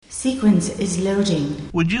Sequence is loading.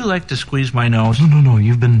 Would you like to squeeze my nose? No,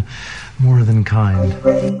 you've been more than kind.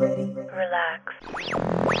 Relax. Breathe.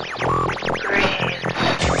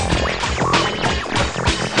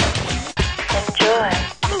 Enjoy.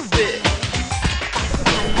 Move it.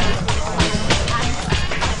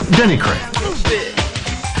 Denny Craig. Move it.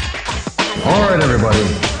 All right, everybody.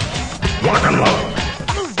 Lock and load.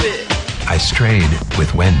 Move it. I strayed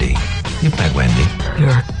with Wendy. You've met Wendy.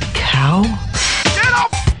 You're a cow? Get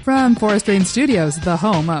up! From Forest Rain Studios, the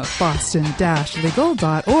home of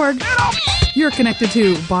Boston-Legal.org, you're connected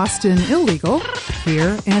to Boston Illegal,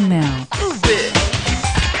 here and now. Move it.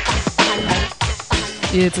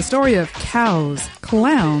 It's a story of cows,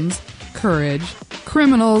 clowns, courage,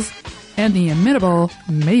 criminals, and the inimitable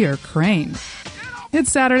Mayor Crane.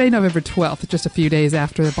 It's Saturday, November 12th, just a few days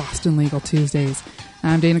after the Boston Legal Tuesdays.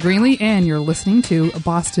 I'm Dana Greenlee, and you're listening to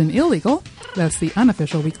Boston Illegal. That's the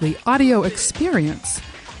unofficial weekly audio experience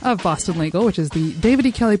of Boston Legal, which is the David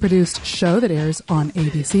E. Kelley-produced show that airs on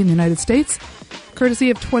ABC in the United States, courtesy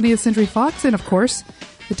of 20th Century Fox, and, of course,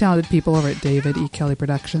 the talented people over at David E. Kelley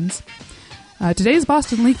Productions. Today's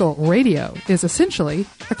Boston Legal Radio is essentially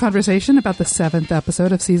a conversation about the 7th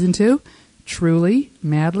episode of Season 2, Truly,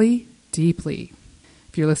 Madly, Deeply.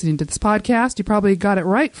 If you're listening to this podcast, you probably got it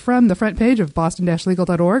right from the front page of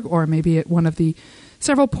boston-legal.org, or maybe at one of the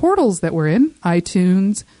several portals that we're in,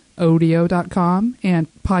 iTunes, Odeo.com, and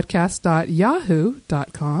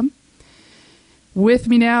podcast.yahoo.com. With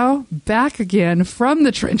me now, back again from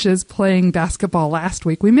the trenches playing basketball last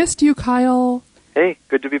week. We missed you, Kyle. Hey,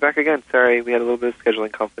 good to be back again. Sorry, we had a little bit of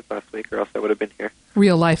scheduling conflict last week, or else I would have been here.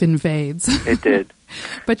 Real life invades. It did.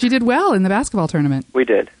 But you did well in the basketball tournament. We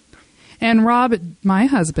did. And Rob, my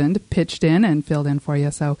husband, pitched in and filled in for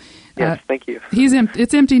you. So, yes, thank you.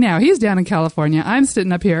 It's empty now. He's down in California. I'm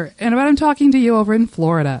sitting up here, and I'm talking to you over in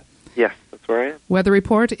Florida. Yes, that's where I am. Weather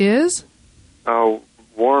report is? Oh,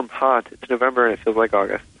 warm, hot. It's November, and it feels like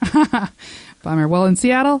August. Bummer. Well, in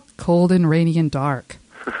Seattle, cold and rainy and dark.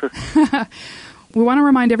 We want to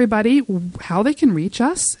remind everybody how they can reach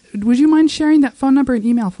us. Would you mind sharing that phone number and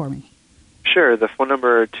email for me? Sure. The phone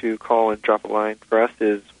number to call and drop a line for us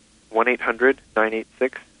is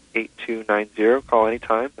 1-800-986-8290. Call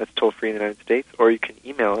anytime. That's toll-free in the United States. Or you can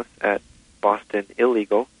email us at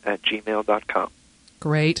bostonillegal@gmail.com.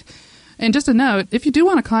 Great. And just a note, if you do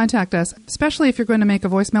want to contact us, especially if you're going to make a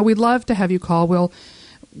voicemail, we'd love to have you call.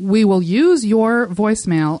 We will use your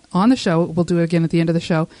voicemail on the show. We'll do it again at the end of the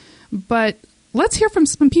show. But let's hear from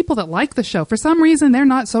some people that like the show. For some reason, they're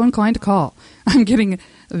not so inclined to call. I'm getting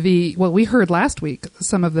what we heard last week,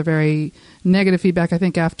 some of the very negative feedback, I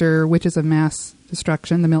think, after Witches of Mass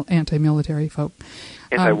Destruction, the anti-military folk.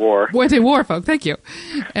 Anti-war. Anti-war folk, thank you.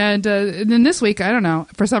 And then this week, I don't know,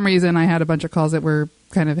 for some reason I had a bunch of calls that were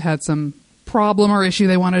kind of had some problem or issue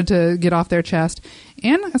they wanted to get off their chest,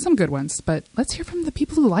 and some good ones. But let's hear from the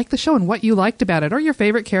people who like the show and what you liked about it, or your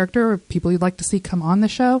favorite character, or people you'd like to see come on the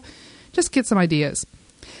show. Just get some ideas.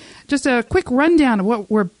 Just a quick rundown of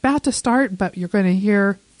what we're about to start, but you're going to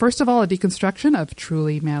hear, first of all, a deconstruction of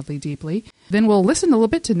Truly, Madly, Deeply. Then we'll listen a little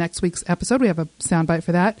bit to next week's episode. We have a soundbite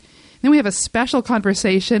for that. Then we have a special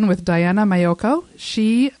conversation with Diana Mayoko.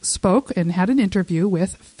 She spoke and had an interview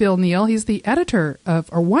with Phil Neal. He's the editor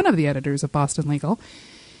or one of the editors of Boston Legal.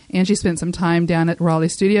 And she spent some time down at Raleigh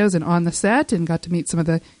Studios and on the set and got to meet some of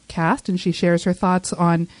the cast. And she shares her thoughts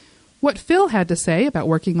on what Phil had to say about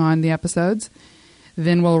working on the episodes.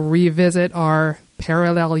 Then we'll revisit our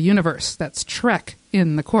parallel universe. That's Trek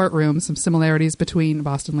in the courtroom, some similarities between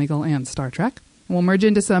Boston Legal and Star Trek. We'll merge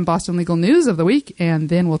into some Boston Legal news of the week, and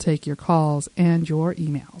then we'll take your calls and your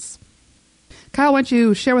emails. Kyle, why don't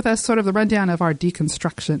you share with us sort of the rundown of our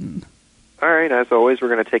deconstruction? All right. As always, we're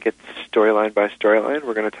going to take it storyline by storyline.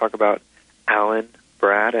 We're going to talk about Alan,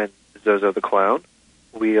 Brad, and Zozo the Clown.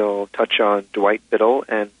 We'll touch on Dwight Biddle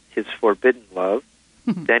and his forbidden love,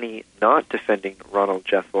 Denny not defending Ronald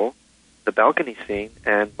Jessel, the balcony scene,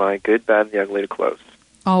 and my good, bad, and the ugly to close.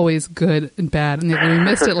 Always good and bad, and we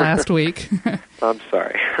missed it last week. I'm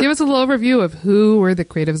sorry. Give us a little overview of who were the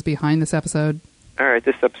creatives behind this episode. All right,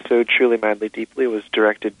 this episode, Truly, Madly, Deeply, was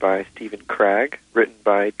directed by Stephen Cragg, written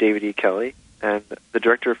by David E. Kelley, and the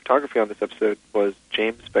director of photography on this episode was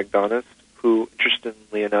James Bagdonis, who,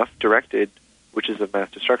 interestingly enough, directed Witches of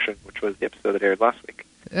Mass Destruction, which was the episode that aired last week.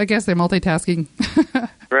 I guess they're multitasking.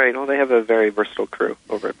 Right. Well, they have a very versatile crew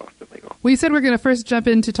over at Boston Legal. We said we're going to first jump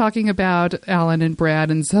into talking about Alan and Brad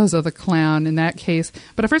and Zozo the Clown in that case.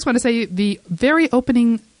 But I first want to say the very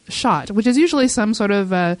opening shot, which is usually some sort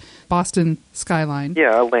of Boston skyline.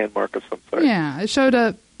 Yeah, a landmark of some sort. Yeah. It showed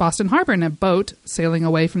a Boston Harbor and a boat sailing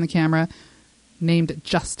away from the camera named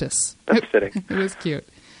Justice. That's fitting. It was cute.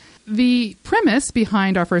 The premise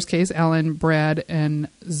behind our first case, Alan, Brad, and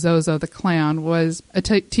Zozo the Clown, was a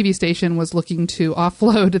TV station was looking to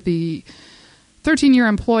offload the 13-year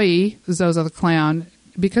employee, Zozo the Clown,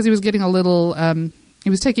 because he was getting a little... he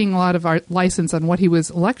was taking a lot of our license on what he was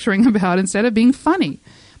lecturing about instead of being funny.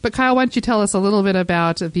 But Kyle, why don't you tell us a little bit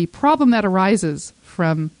about the problem that arises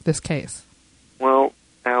from this case? Well,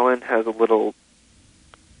 Alan has a little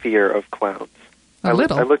fear of clowns. I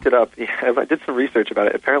looked it up. Yeah, I did some research about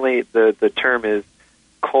it. Apparently, the term is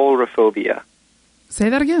coulrophobia. Say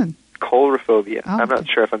that again. Coulrophobia. Oh, I'm not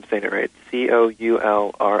sure if I'm saying it right.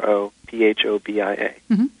 Coulrophobia.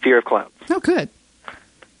 Mm-hmm. Fear of clowns. Oh, good.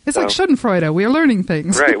 It's like Schadenfreude. We are learning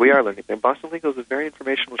things. Right, we are learning things. Boston Legal is a very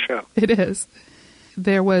informational show. It is.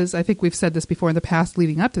 There was, I think we've said this before in the past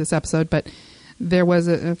leading up to this episode, but there was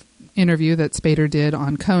an interview that Spader did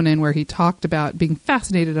on Conan where he talked about being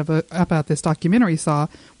fascinated about this documentary he saw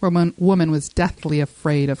where one woman was deathly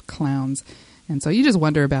afraid of clowns. And so you just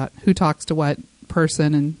wonder about who talks to what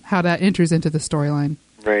person and how that enters into the storyline.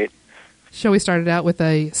 Right. Shall we start it out with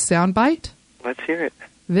a soundbite? Let's hear it.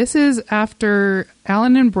 This is after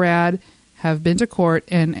Alan and Brad have been to court,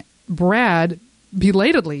 and Brad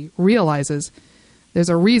belatedly realizes there's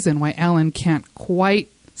a reason why Alan can't quite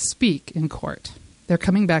speak in court. They're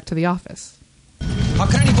coming back to the office. How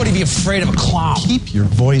can anybody be afraid of a clown? Keep your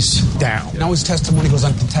voice down. Now his testimony goes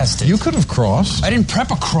uncontested. You could have crossed. I didn't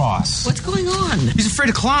prep a cross. What's going on? He's afraid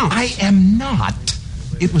of clowns. I am not.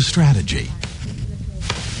 It was strategy.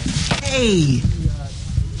 Hey.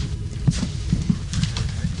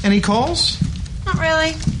 Any calls? Not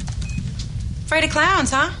really. Afraid of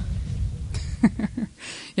clowns, huh?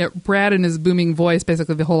 Yeah, Brad in his booming voice,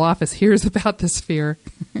 basically the whole office hears about this fear.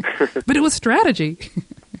 But it was strategy.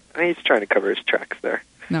 I mean, he's trying to cover his tracks there.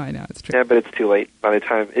 No, I know, it's true. Yeah, but it's too late. By the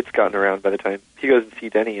time it's gotten around, by the time he goes and see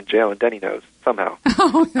Denny in jail, and Denny knows, somehow.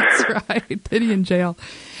 Oh, that's right. Denny in jail.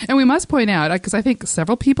 And we must point out, because I think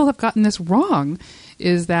several people have gotten this wrong,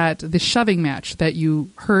 is that the shoving match that you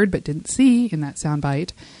heard but didn't see in that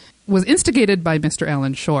soundbite was instigated by Mr.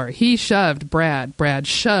 Alan Shore. He shoved Brad. Brad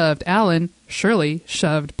shoved Alan. Shirley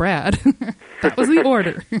shoved Brad. That was the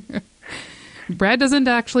order. Brad doesn't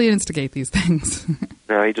actually instigate these things.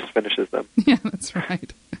 No, he just finishes them. Yeah, that's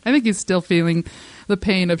right. I think he's still feeling the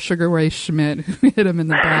pain of Sugar Ray Schmidt, who hit him in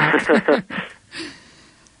the back.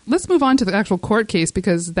 Let's move on to the actual court case,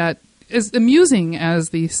 because that, as amusing as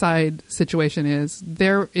the side situation is,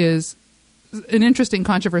 there is an interesting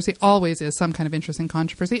controversy, always is some kind of interesting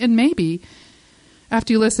controversy, and maybe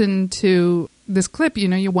after you listen to this clip,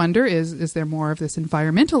 you wonder, is there more of this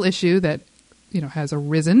environmental issue that, has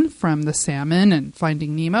arisen from the salmon and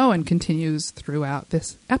Finding Nemo and continues throughout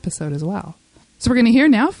this episode as well. So we're going to hear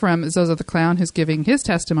now from Zozo the Clown, who's giving his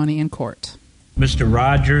testimony in court. Mr.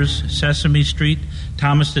 Rogers, Sesame Street,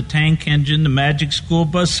 Thomas the Tank Engine, the Magic School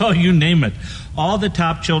Bus, so you name it. All the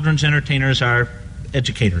top children's entertainers are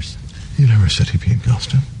educators. You never said he'd be in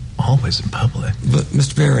costume. Always in public. But,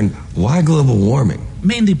 Mr. Barron, why global warming?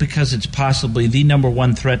 Mainly because it's possibly the number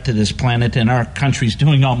one threat to this planet, and our country's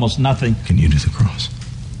doing almost nothing. Can you do the cross?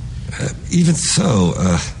 Even so,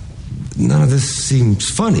 none of this seems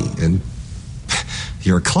funny, and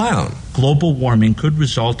you're a clown. Global warming could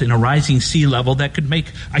result in a rising sea level that could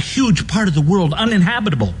make a huge part of the world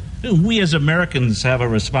uninhabitable. We as Americans have a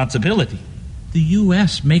responsibility. The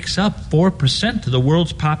U.S. makes up 4% of the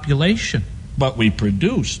world's population, but we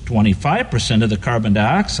produce 25% of the carbon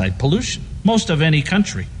dioxide pollution, most of any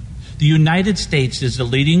country. The United States is the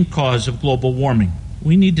leading cause of global warming.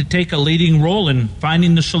 We need to take a leading role in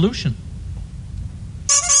finding the solution.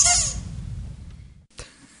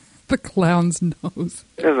 The clown's nose.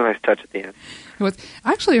 It was a nice touch at the end. It was.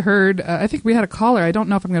 I actually heard, I think we had a caller, I don't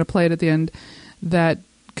know if I'm going to play it at the end, that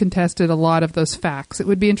contested a lot of those facts. It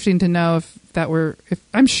would be interesting to know if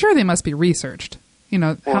I'm sure they must be researched.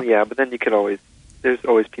 Well, yeah, but then there's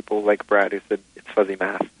always people like Brad who said it's fuzzy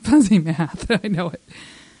math. Fuzzy math, I know it.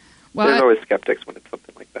 Well, there's always skeptics when it's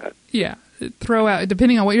something like that. Yeah, throw out,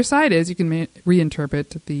 depending on what your side is, you can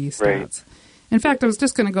reinterpret the stats. Right. In fact, I was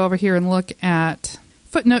just going to go over here and look at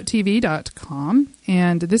footnotetv.com,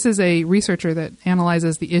 and this is a researcher that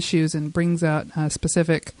analyzes the issues and brings out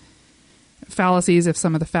specific fallacies if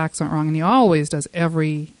some of the facts aren't wrong, and he always does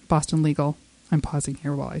every Boston Legal. I'm pausing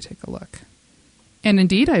here while I take a look. And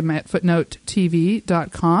indeed, I'm at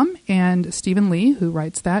footnotetv.com, and Stephen Lee, who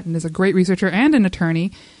writes that and is a great researcher and an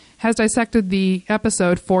attorney, has dissected the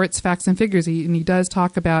episode for its facts and figures. And he does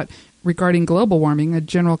talk about, regarding global warming, a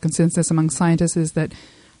general consensus among scientists is that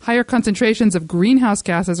higher concentrations of greenhouse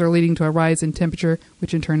gases are leading to a rise in temperature,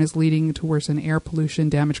 which in turn is leading to worsen air pollution,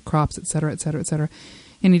 damaged crops, et cetera, et cetera, et cetera.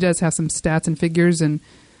 And he does have some stats and figures, and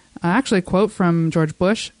Actually, a quote from George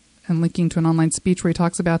Bush and linking to an online speech where he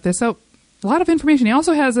talks about this. So a lot of information. He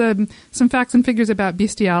also has some facts and figures about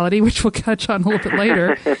bestiality, which we'll catch on a little bit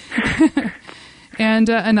later. And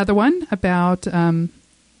another one about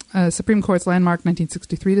Supreme Court's landmark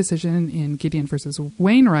 1963 decision in Gideon versus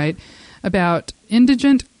Wainwright about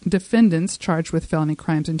indigent defendants charged with felony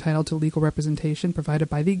crimes entitled to legal representation provided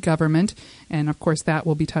by the government. And, of course, that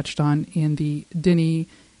will be touched on in the Denny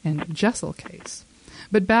and Jessel case.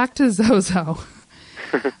 But back to Zozo.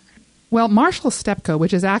 Well, Marshall Stepko,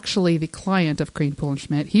 which is actually the client of Crane, Pool &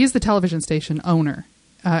 Schmidt, he is the television station owner,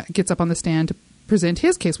 gets up on the stand to present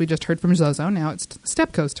his case. We just heard from Zozo. Now it's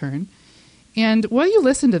Stepko's turn. And while you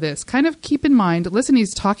listen to this, kind of keep in mind, listen,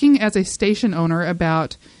 he's talking as a station owner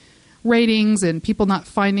about ratings and people not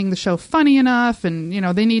finding the show funny enough, and, you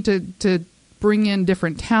know, they need to bring in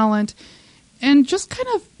different talent. And just kind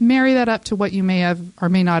of marry that up to what you may have or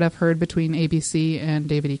may not have heard between ABC and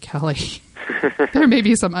David E. Kelley. There may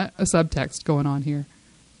be some subtext going on here.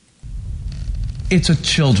 It's a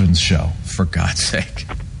children's show, for God's sake.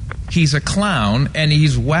 He's a clown, and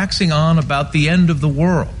he's waxing on about the end of the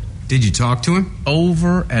world. Did you talk to him?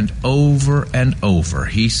 Over and over and over.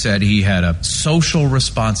 He said he had a social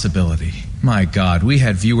responsibility. My God, we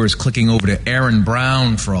had viewers clicking over to Aaron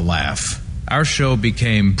Brown for a laugh. Our show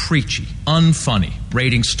became preachy, unfunny.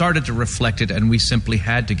 Ratings started to reflect it, and we simply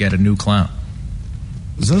had to get a new clown.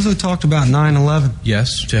 Zozo talked about 9/11.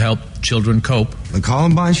 Yes, to help children cope. The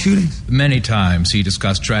Columbine shootings? Many times he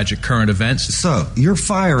discussed tragic current events. So, you're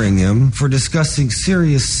firing him for discussing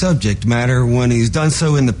serious subject matter when he's done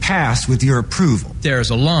so in the past with your approval. There's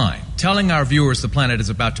a line. Telling our viewers the planet is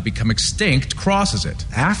about to become extinct crosses it.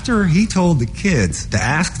 After he told the kids to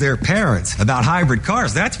ask their parents about hybrid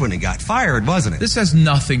cars, that's when he got fired, wasn't it? This has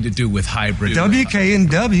nothing to do with hybrid.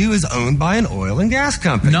 WKNW is owned by an oil and gas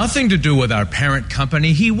company. Nothing to do with our parent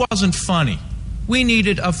company. He wasn't funny. We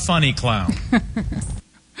needed a funny clown.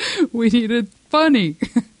 We needed funny.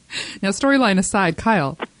 Now, storyline aside,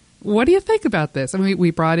 Kyle, what do you think about this? I mean, we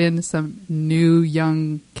brought in some new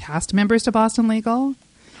young cast members to Boston Legal.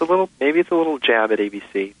 Maybe it's a little jab at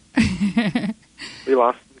ABC. We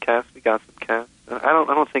lost some cast, we got some cast. I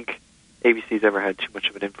don't think ABC's ever had too much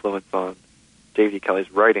of an influence on David E.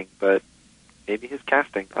 Kelley's writing, but maybe his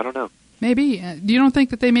casting. I don't know. Maybe. You don't think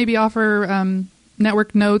that they maybe offer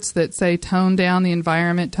network notes that say tone down the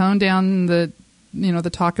environment, tone down the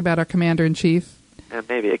talk about our commander in chief?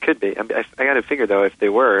 Maybe it could be. I got to figure though, if they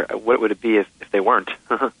were, what would it be if they weren't?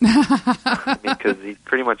 I mean, because he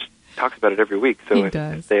pretty much talks about it every week. So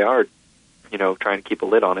if they are, trying to keep a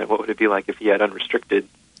lid on it, what would it be like if he had unrestricted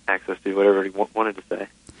access to whatever he wanted to say?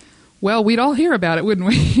 Well, we'd all hear about it, wouldn't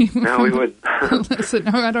we? No, we wouldn't. Listen,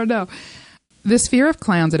 no, I don't know. This fear of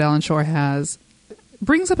clowns that Alan Shore has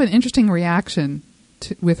brings up an interesting reaction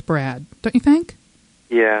with Brad, don't you think?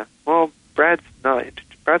 Yeah. Well, Brad's not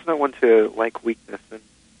one to like weakness, and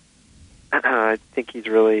I think he's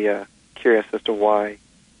really curious as to why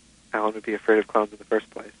Alan would be afraid of clowns in the first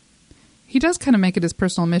place. He does kind of make it his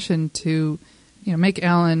personal mission to, make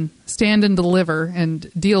Alan stand and deliver and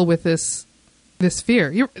deal with this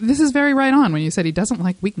fear. This is very right on when you said he doesn't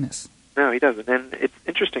like weakness. No, he doesn't. And it's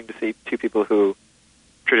interesting to see two people who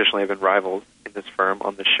traditionally have been rivals in this firm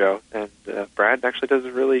on this show. And Brad actually does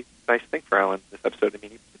a really nice thing for Alan in this episode. I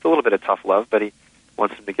mean, it's a little bit of tough love, but he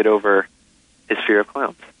wants him to get over his fear of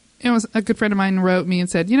clowns. It was a good friend of mine wrote me and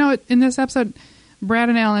said, in this episode, Brad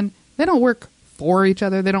and Alan, they don't work for each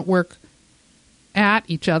other. They don't work at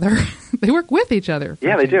each other. They work with each other.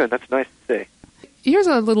 Yeah, they do, and that's nice to see. Here's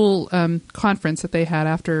a little conference that they had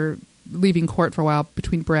after leaving court for a while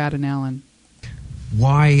between Brad and Alan.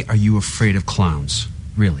 Why are you afraid of clowns,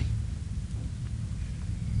 really?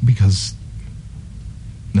 Because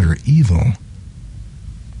they're evil.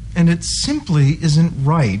 And it simply isn't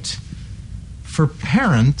right for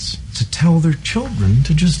parents to tell their children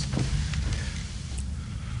to just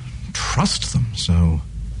trust them. So,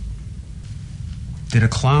 did a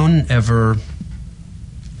clown ever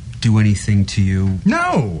do anything to you?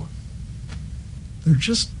 No! They're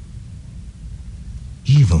just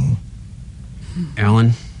evil.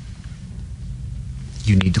 Alan,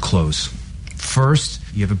 you need to close. First,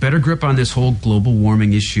 you have a better grip on this whole global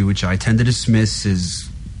warming issue, which I tend to dismiss as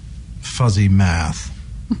fuzzy math.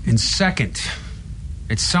 And second,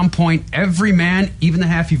 at some point, every man, even the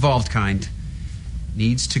half-evolved kind,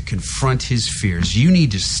 needs to confront his fears. You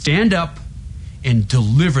need to stand up and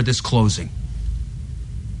deliver this closing.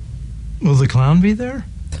 Will the clown be there?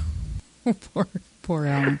 Poor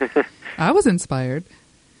Alan. I was inspired.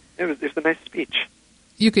 It was a nice speech.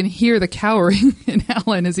 you can hear the cowering in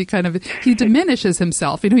Alan as he diminishes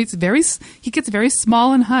himself. He gets very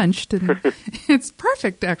small and hunched, and it's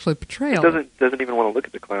perfect actually portrayal. He doesn't even want to look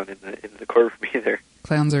at the clown in the courtroom either.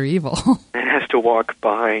 Clowns are evil. And has to walk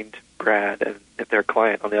behind Brad and their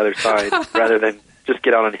client on the other side rather than just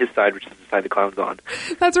get out on his side, which is the side the clown's on.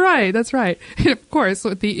 That's right. And of course,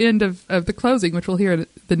 at the end of the closing, which we'll hear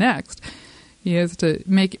the next, he has to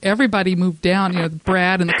make everybody move down.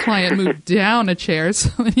 Brad and the client move down a chair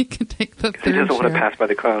so that he can take the third chair. He doesn't want to pass by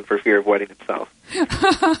the clown for fear of wetting himself.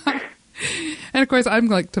 And of course, I'm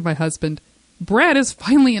like to my husband, Brad is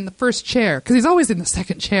finally in the first chair, because he's always in the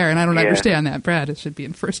second chair, and I don't understand that. Brad should be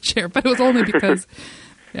in first chair, but it was only because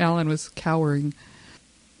Alan was cowering.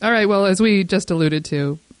 All right, well, as we just alluded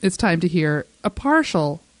to, it's time to hear a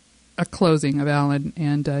closing of Alan,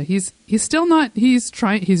 and he's still not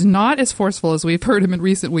he's not as forceful as we've heard him in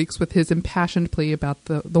recent weeks with his impassioned plea about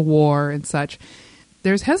the war and such.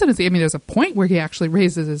 There's hesitancy. I mean, there's a point where he actually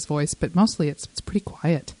raises his voice, but mostly it's pretty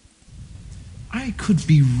quiet. I could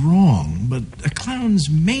be wrong, but a clown's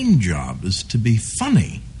main job is to be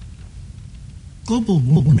funny. Global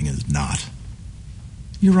warming is not.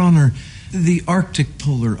 Your Honor, the Arctic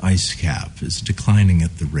polar ice cap is declining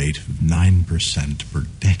at the rate of 9% per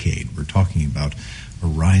decade. We're talking about a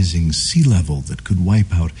rising sea level that could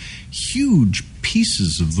wipe out huge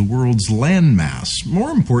pieces of the world's landmass.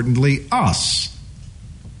 More importantly, us.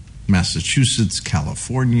 Massachusetts,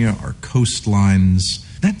 California, our coastlines.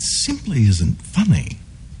 That simply isn't funny.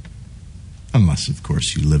 Unless, of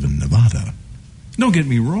course, you live in Nevada. Don't get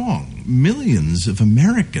me wrong. Millions of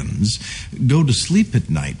Americans go to sleep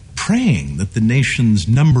at night praying that the nation's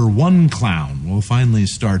number one clown will finally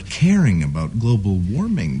start caring about global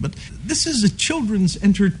warming. But this is a children's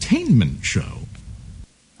entertainment show.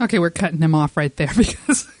 Okay, we're cutting him off right there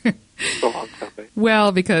because...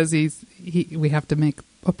 Well, because we have to make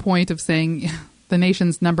a point of saying the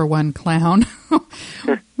nation's number one clown.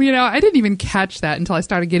 I didn't even catch that until I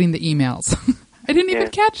started getting the emails. I didn't even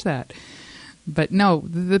catch that. But no,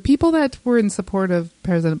 the people that were in support of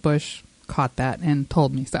President Bush caught that and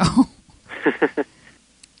told me so.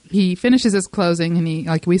 He finishes his closing, and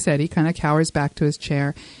like we said, he kind of cowers back to his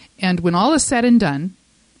chair. And when all is said and done,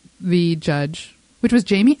 the judge, which was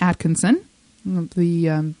Jamie Atkinson,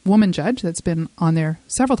 the woman judge that's been on there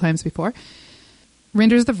several times before,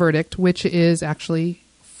 renders the verdict, which is actually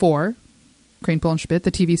for Kranepool and Schmidt,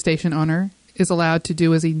 the TV station owner, is allowed to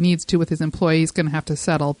do as he needs to with his employees. He's going to have to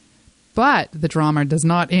settle. But the drama does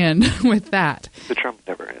not end with that. The drama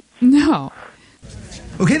never ends. No.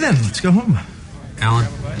 Okay, then, let's go home. Alan?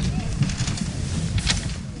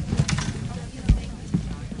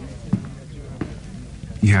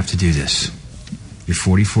 You have to do this. You're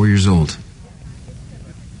 44 years old.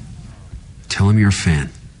 Tell him you're a fan.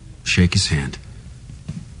 Shake his hand.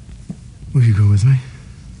 Will you go with me?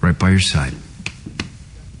 Right by your side.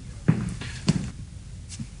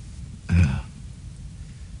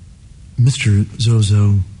 Mr.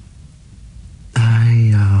 Zozo,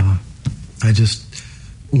 I just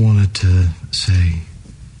wanted to say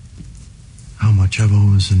how much I've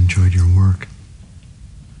always enjoyed your work.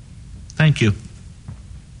 Thank you.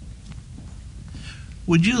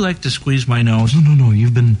 Would you like to squeeze my nose? No.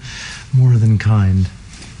 You've been more than kind.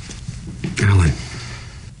 Alan.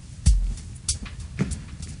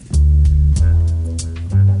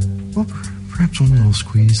 Well, perhaps one little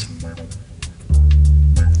squeeze.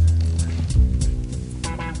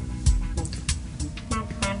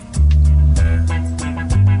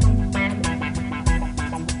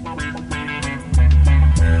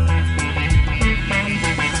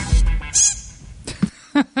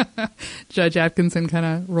 Judge Atkinson kind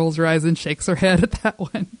of rolls her eyes and shakes her head at that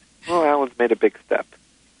one. Well, Alan's made a big step.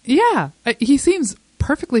 Yeah, he seems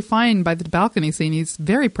perfectly fine by the balcony scene. He's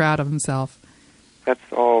very proud of himself. That's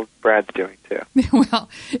all Brad's doing, too. Well,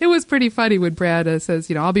 it was pretty funny when Brad says,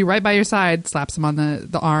 I'll be right by your side, slaps him on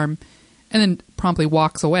the arm, and then promptly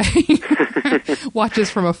walks away. Watches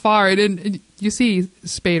from afar, and you see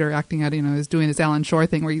Spader acting out, is doing his Alan Shore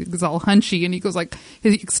thing where he's all hunchy, and he goes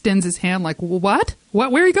he extends his hand like, what? Where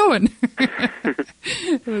are you going?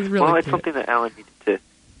 It was really Well, it's cute. something that Alan needed to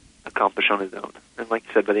accomplish on his own. And like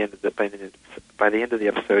you said, by the end of the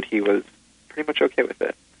episode, he was pretty much okay with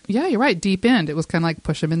it. Yeah, you're right. Deep end. It was kind of like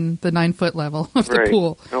push him in the 9-foot level of the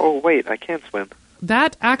pool. Oh, wait, I can't swim.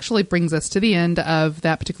 That actually brings us to the end of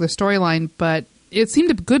that particular storyline, but it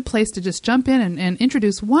seemed a good place to just jump in and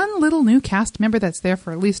introduce one little new cast member that's there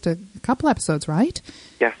for at least a couple episodes, right?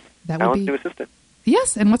 Yes. That Alan's would be new assistant.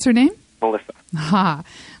 Yes, and what's her name? Melissa. Ha!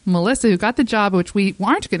 Melissa, who got the job, which we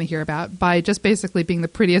aren't going to hear about, by just basically being the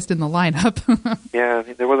prettiest in the lineup. Yeah, I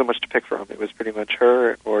mean, there wasn't much to pick from. It was pretty much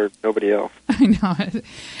her or nobody else. I know.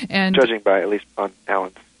 And judging by, at least on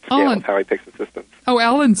Alan's scale of how he picks assistants. Oh,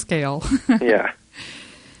 Alan's scale. Yeah.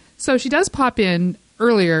 So she does pop in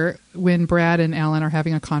earlier when Brad and Alan are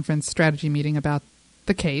having a conference strategy meeting about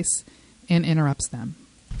the case and interrupts them.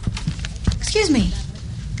 Excuse me.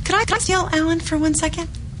 Could I steal Alan for 1 second?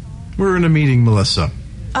 We're in a meeting, Melissa.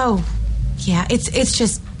 Oh, yeah. It's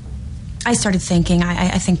just... I started thinking.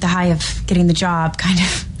 I think the high of getting the job kind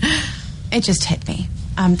of... It just hit me.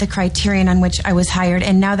 The criterion on which I was hired.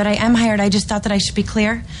 And now that I am hired, I just thought that I should be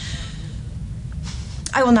clear.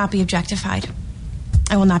 I will not be objectified.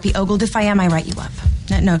 I will not be ogled. If I am, I write you up.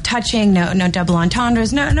 No touching, no double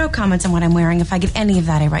entendres, no comments on what I'm wearing. If I get any of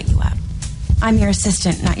that, I write you up. I'm your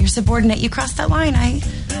assistant, not your subordinate. You cross that line, I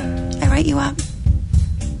write you up.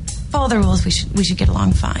 Follow the rules. We should get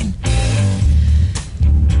along fine.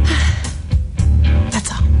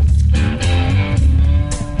 That's all.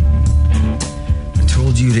 I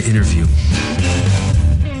told you to interview.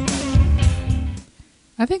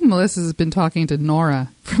 I think Melissa's been talking to Nora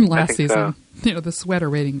from last season. So. You know, the sweater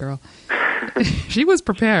rating girl. She was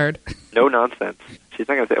prepared. No nonsense. She's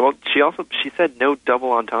not going to say... Well, she said no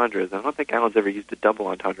double entendres. I don't think Alan's ever used a double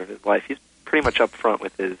entendre in his life. He's pretty much up front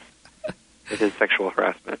with his sexual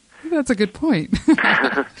harassment. That's a good point.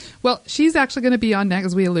 Well, she's actually going to be on next,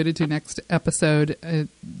 as we alluded to, next episode.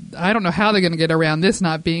 I don't know how they're going to get around this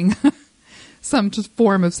not being some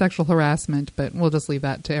form of sexual harassment, but we'll just leave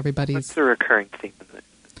that to everybody's... It's a recurring theme in the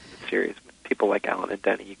series. With people like Alan and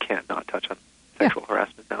Denny, you can't not touch on sexual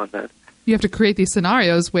harassment now and then. You have to create these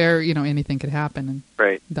scenarios where, you know, anything could happen, and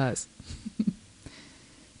right. It does.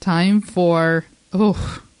 Time for,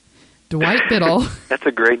 Dwight Biddle. That's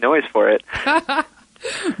a great noise for it.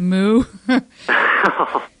 Moo.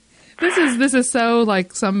 This is so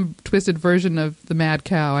like some twisted version of the mad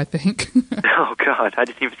cow, I think. Oh, God. I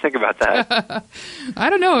didn't even think about that. I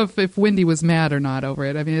don't know if Wendy was mad or not over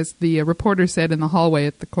it. I mean, as the reporter said in the hallway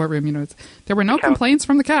at the courtrum, you know, there were no complaints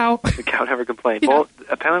from the cow. The cow never complained. Yeah. Well,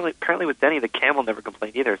 apparently with Denny, the camel never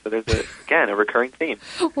complained either. So there's, a recurring theme.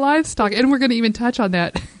 Livestock. And we're going to even touch on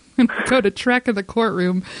that when we go to Trek in the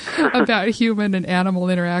courtroom about human and animal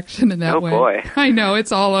interaction in that way. Oh, boy. I know.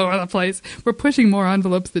 It's all over the place. We're pushing more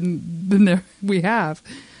envelopes than we have.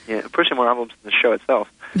 Yeah, pushing more envelopes than the show itself.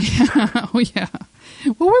 Yeah. Oh, yeah.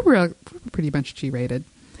 Well, we're pretty much G-rated.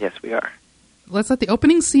 Yes, we are. Let's let the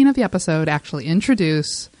opening scene of the episode actually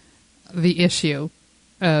introduce the issue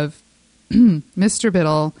of Mr.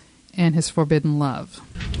 Biddle and his forbidden love.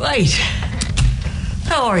 Dwight,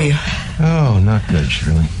 how are you? Oh, not good,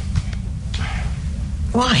 Shirley.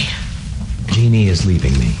 Why? Jeannie is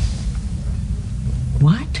leaving me.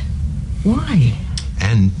 What? Why?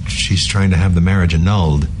 And she's trying to have the marriage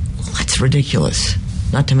annulled. Well, that's ridiculous.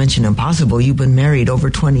 Not to mention impossible. You've been married over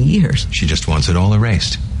 20 years. She just wants it all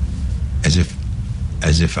erased. As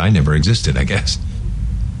if I never existed, I guess.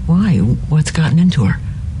 Why? What's gotten into her?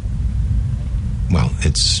 Well,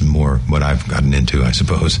 it's more what I've gotten into, I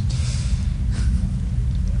suppose.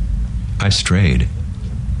 I strayed.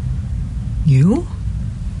 You?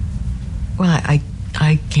 Well,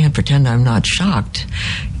 I can't pretend I'm not shocked.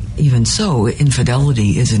 Even so,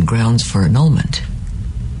 infidelity isn't grounds for annulment.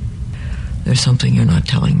 There's something you're not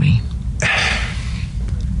telling me.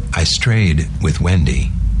 I strayed with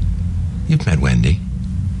Wendy. You've met Wendy.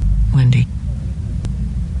 Wendy?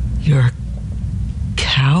 Your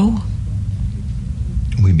cow?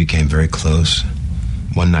 We became very close.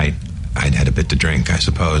 One night, I'd had a bit to drink, I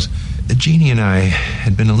suppose. Jeannie and I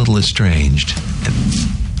had been a little estranged.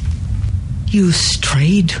 You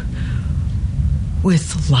strayed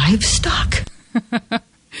with livestock?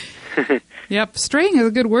 Yep, straying is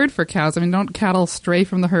a good word for cows. I mean, don't cattle stray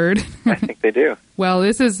from the herd? I think they do. Well,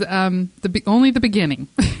 this is only the beginning,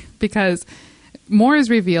 because more is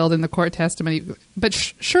revealed in the court testimony, but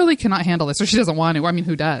Shirley cannot handle this, or she doesn't want to. I mean,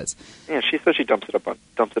 who does? Yeah, she says she dumps it off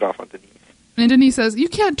on Denise. And Denise says, "You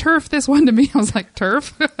can't turf this one to me." I was like,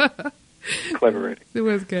 "Turf?" Clever writing. It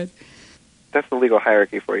was good. That's the legal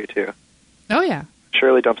hierarchy for you, too. Oh, yeah.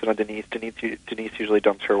 Shirley dumps it on Denise. Denise usually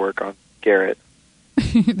dumps her work on Garrett.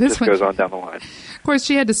 This just goes on down the line. Of course,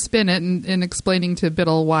 she had to spin it in explaining to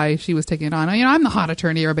Biddle why she was taking it on. You know, I'm the hot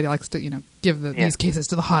attorney. Everybody likes to, give these cases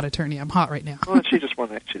to the hot attorney. I'm hot right now. Well, she just won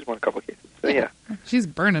that. She's won a couple of cases. So, yeah. She's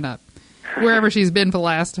burning up wherever she's been for the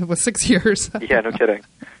last 6 years. Yeah, no kidding.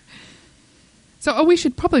 So, we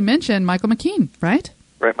should probably mention Michael McKean, right?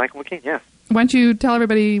 Right, Michael McKean, yes. Why don't you tell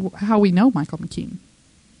everybody how we know Michael McKean?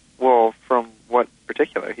 Well, from what particular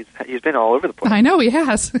particular. He's been all over the place. I know he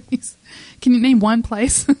has. Can you name one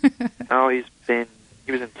place? Oh, he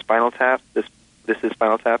was in Spinal Tap. This is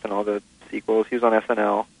Spinal Tap and all the sequels. He was on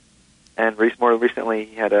SNL, and more recently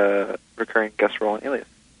he had a recurring guest role in Alias.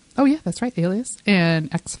 Oh yeah, that's right, Alias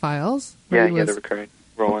and X-Files. Yeah, he had a recurring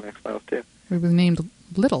role in X-Files too. He was named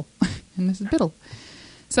Little, and this is Biddle.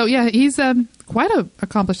 So yeah, he's quite an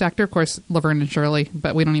accomplished actor. Of course, Laverne and Shirley,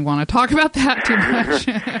 but we don't even want to talk about that too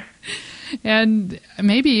much. And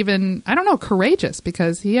maybe even, I don't know, courageous,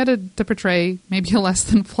 because he had to portray maybe a less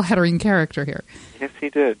than flattering character here. Yes, he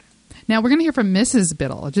did. Now we're going to hear from Mrs.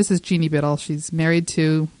 Biddle. This is Jeannie Biddle. She's married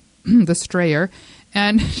to the Strayer,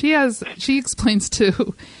 and she explains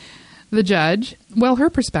to the judge, well, her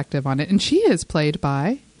perspective on it, and she is played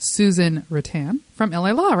by Susan Rattan from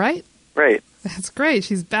LA Law, right? Right. That's great.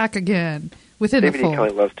 She's back again within the fold. David E. Kelly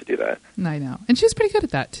loves to do that. I know, and she was pretty good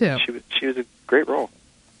at that too. She was a great role.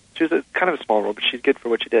 She was kind of a small role, but she's good for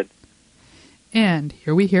what she did. And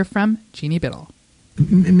here we hear from Jeannie Biddle.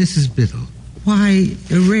 Mrs. Biddle, why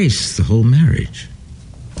erase the whole marriage?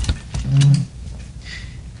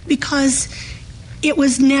 Because it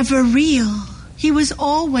was never real. He was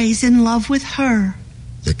always in love with her.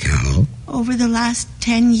 The cow? Over the last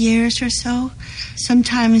 10 years or so,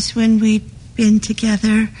 sometimes when we'd been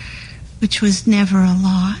together, which was never a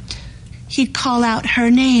lot, he'd call out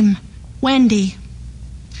her name, Wendy.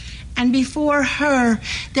 And before her,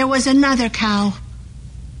 there was another cow.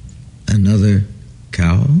 Another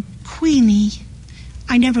cow? Queenie.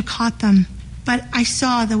 I never caught them, but I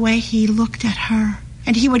saw the way he looked at her.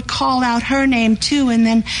 And he would call out her name, too, and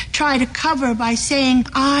then try to cover by saying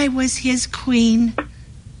I was his queen.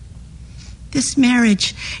 This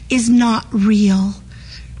marriage is not real.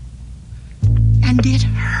 And it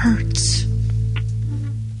hurts.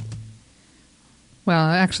 Well,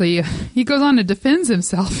 actually, he goes on to defend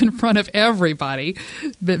himself in front of everybody,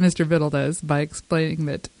 that Mr. Biddle does, by explaining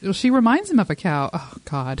that she reminds him of a cow. Oh,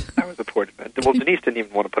 God. That was a poor defense. Well, Denise didn't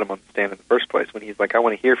even want to put him on the stand in the first place. When he's like, I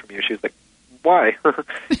want to hear from you, she was like, why?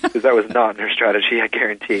 Because that was not in her strategy, I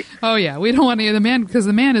guarantee. Oh, yeah. We don't want to hear the man, because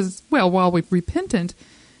the man is, well, while we're repentant,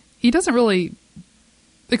 he doesn't really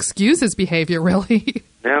excuse his behavior, really.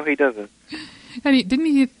 No, he doesn't. And didn't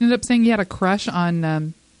he end up saying he had a crush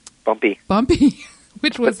on Bumpy,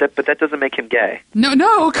 which was... But that doesn't make him gay.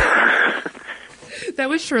 No. That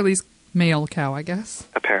was Shirley's male cow, I guess.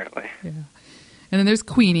 Apparently. Yeah. And then there's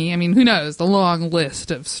Queenie. I mean, who knows? The long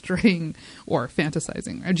list of straying or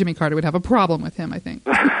fantasizing. Jimmy Carter would have a problem with him, I think.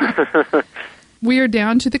 We are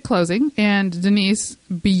down to the closing, and Denise,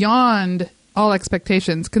 beyond all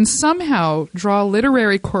expectations, can somehow draw a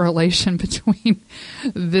literary correlation between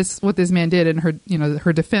what this man did and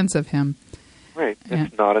her defense of him. Right.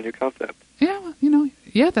 It's not a new concept.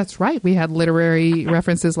 Yeah, that's right. We had literary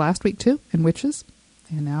references last week, too, in Witches.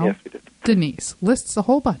 And now yes, we did. Denise lists a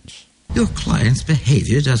whole bunch. Your client's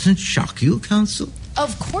behavior doesn't shock you, counsel?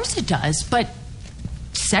 Of course it does, but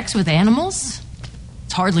sex with animals?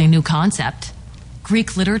 It's hardly a new concept.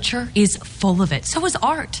 Greek literature is full of it. So is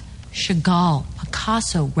art. Chagall,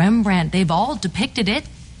 Picasso, Rembrandt, they've all depicted it.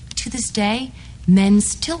 To this day, men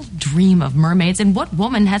still dream of mermaids, and what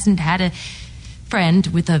woman hasn't had a friend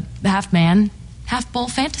with a half-man, half-bull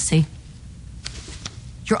fantasy?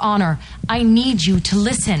 Your Honor, I need you to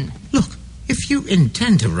listen. Look, if you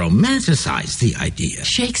intend to romanticize the idea...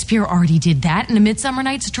 Shakespeare already did that in A Midsummer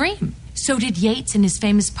Night's Dream. So did Yeats in his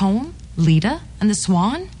famous poem, Leda and the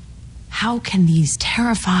Swan. How can these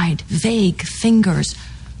terrified, vague fingers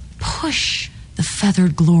push the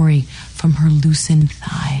feathered glory from her loosened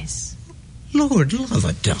thighs? Lord love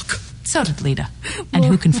a duck. So did Leda. And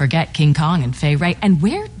who can forget King Kong and Fay Wray? And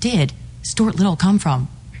where did Stuart Little come from?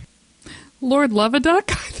 Lord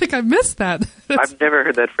Love-a-Duck? I think I missed that. I've never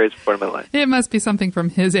heard that phrase before in my life. It must be something from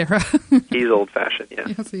his era. He's old-fashioned, yeah.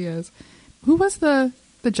 Yes, he is. Who was the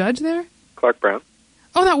judge there? Clark Brown.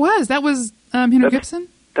 Oh, that was Henry Gibson?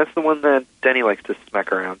 That's the one that Denny likes to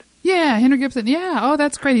smack around. Yeah, Henry Gibson. Yeah, oh,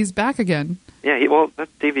 that's great. He's back again. Yeah,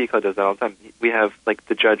 David E. Kelly does that all the time. We have, like,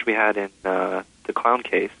 the judge we had in the clown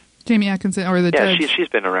case. Jamie Atkinson, or the judge. Yeah, she's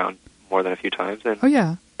been around more than a few times. And oh,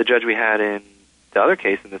 yeah. The judge we had in the other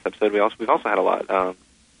case in this episode, we've also had a lot.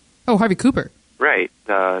 Harvey Cooper. Right.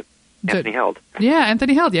 Anthony Held. Yeah,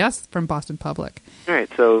 Anthony Held, yes, from Boston Public. Right,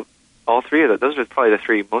 so all three of those are probably the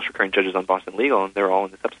three most recurring judges on Boston Legal, and they're all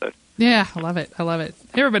in this episode. Yeah, I love it.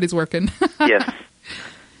 Everybody's working. Yes.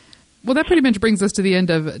 Well, that pretty much brings us to the end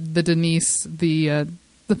of the Denise, the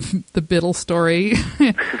Biddle story.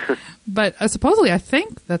 But supposedly, I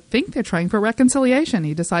think they're trying for reconciliation.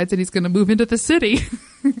 He decides that he's going to move into the city.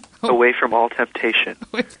 Away from all temptation.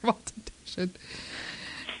 Away from all temptation.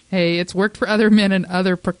 Hey, it's worked for other men and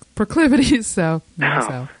other proclivities, so maybe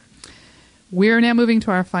so. We're now moving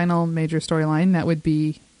to our final major storyline. That would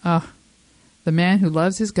be the man who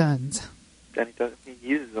loves his guns. Denny doesn't. He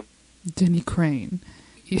uses them. Denny Crane.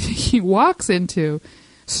 He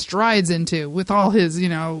strides into, with all his,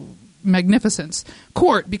 magnificence,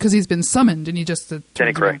 court because he's been summoned, and he just...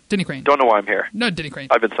 Denny Crane. Denny Crane. Don't know why I'm here. No, Denny Crane.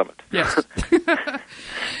 I've been summoned. Yes.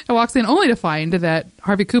 He walks in only to find that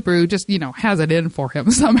Harvey Cooper, who just, has it in for him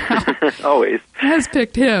somehow. Always. Has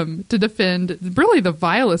picked him to defend really the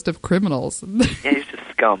vilest of criminals. Yeah, he's just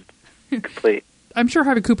scum. Complete. I'm sure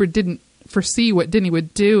Harvey Cooper didn't foresee what Denny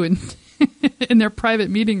would do in their private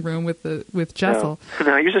meeting room with Jessel.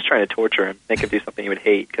 No, he was just trying to torture him, make him do something he would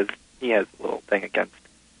hate, because he has a little thing against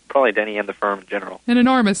probably Denny and the firm in general. An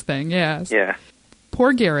enormous thing, yes. Yeah.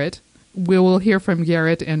 Poor Garrett. We will hear from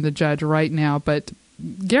Garrett and the judge right now, but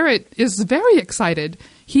Garrett is very excited.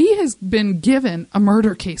 He has been given a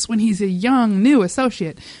murder case when he's a young, new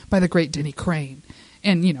associate by the great Denny Crane,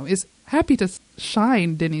 and, is happy to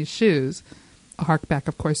shine Denny's shoes. A hark back,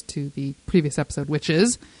 of course, to the previous episode, which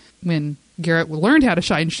is when Garrett learned how to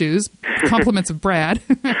shine shoes. Compliments of Brad.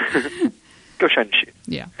 Go shine your shoes.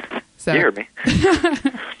 Yeah. So, you heard me.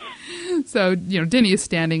 So, Denny is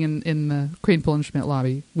standing in the Crane Pull and Schmidt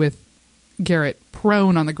lobby with Garrett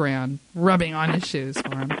prone on the ground, rubbing on his shoes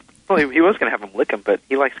for him. Well, he was going to have him lick him, but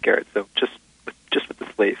he likes Garrett, so just with the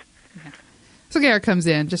sleeve. Yeah. So Garrett comes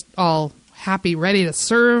in, just all happy, ready to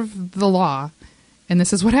serve the law, and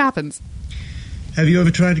this is what happens. Have you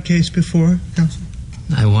ever tried a case before, counsel?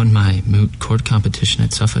 I won my moot court competition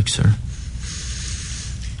at Suffolk, sir.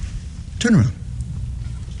 Turn around.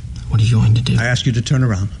 What are you going to do? I ask you to turn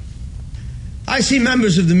around. I see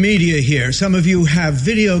members of the media here. Some of you have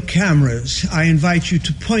video cameras. I invite you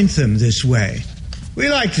to point them this way. We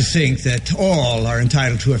like to think that all are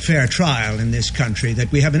entitled to a fair trial in this country,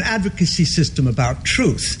 that we have an advocacy system about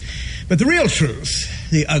truth. But the real truth,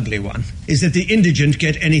 the ugly one, is that the indigent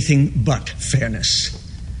get anything but fairness.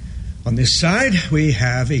 On this side, we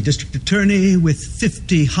have a district attorney with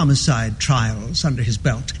 50 homicide trials under his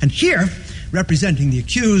belt. And here, representing the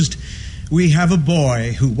accused, we have a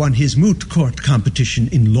boy who won his moot court competition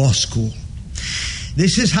in law school.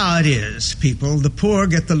 This is how it is, people. The poor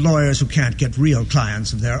get the lawyers who can't get real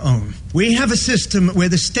clients of their own. We have a system where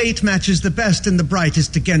the state matches the best and the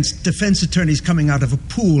brightest against defense attorneys coming out of a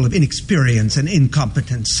pool of inexperience and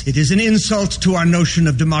incompetence. It is an insult to our notion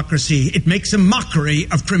of democracy. It makes a mockery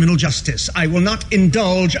of criminal justice. I will not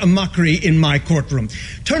indulge a mockery in my courtroom.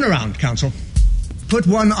 Turn around, counsel. Put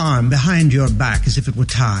one arm behind your back as if it were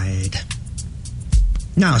tied.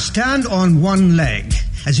 Now, stand on one leg,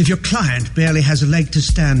 as if your client barely has a leg to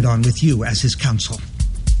stand on with you as his counsel.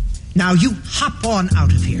 Now, you hop on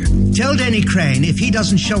out of here. Tell Denny Crane if he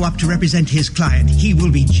doesn't show up to represent his client, he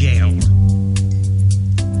will be jailed.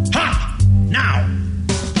 Hop! Now!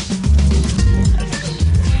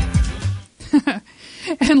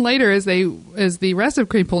 And later, as the rest of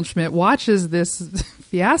Crane Pull and Schmidt watches this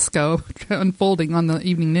fiasco unfolding on the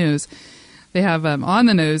evening news, they have on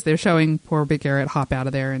the news, they're showing poor Big Garrett hop out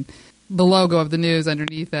of there, and the logo of the news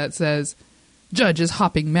underneath that says, "Judge is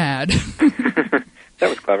hopping mad." That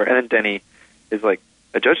was clever. And then Denny is like,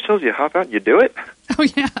 "A judge tells you to hop out and you do it?" Oh,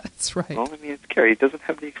 yeah, that's right. Well, I mean, it's Gary. He doesn't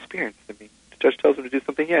have the experience. I mean, the judge tells him to do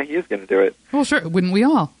something, yeah, he is going to do it. Well, sure. Wouldn't we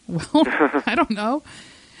all? Well, I don't know.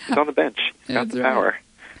 He's on the bench. He's got the power.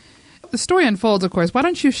 The story unfolds, of course. Why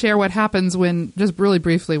don't you share what happens when, just really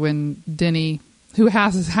briefly, when Denny, who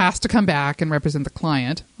has to come back and represent the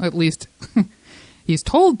client, at least he's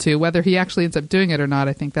told to, whether he actually ends up doing it or not,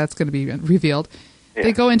 I think that's going to be revealed. Yeah.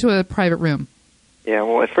 They go into a private room. Yeah,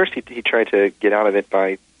 well, at first he tried to get out of it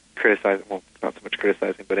by criticizing, well, not so much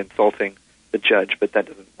criticizing, but insulting the judge, but that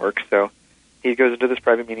doesn't work. So he goes into this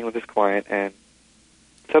private meeting with his client and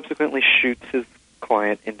subsequently shoots his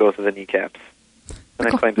client in both of the kneecaps.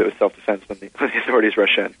 And then claims it was self-defense when the authorities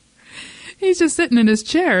rush in. He's just sitting in his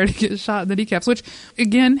chair to get shot in the kneecaps, which,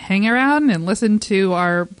 again, hang around and listen to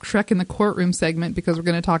our Trek in the Courtroom segment, because we're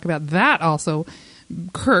going to talk about that also.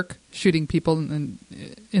 Kirk shooting people in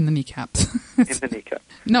the kneecaps. In the kneecaps.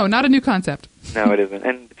 No, not a new concept. No, it isn't.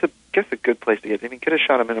 And it's, I guess, a good place to get. I mean, could have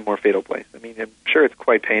shot him in a more fatal place. I mean, I'm sure it's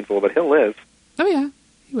quite painful, but he'll live. Oh, yeah,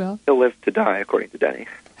 he will. He'll live to die, according to Denny.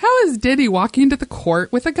 How is Denny walking into the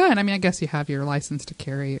court with a gun? I mean, I guess you have your license to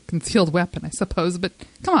carry a concealed weapon, I suppose, but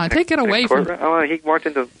come on, take it away from... Oh, he walked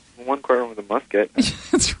into one courtroom with a musket.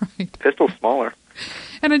 That's right. Pistol's smaller.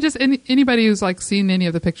 And just anybody who's like seen any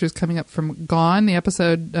of the pictures coming up from Gone, the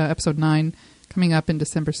episode 9, coming up in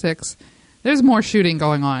December 6th, there's more shooting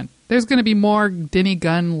going on. There's going to be more Denny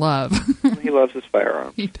gun love. He loves his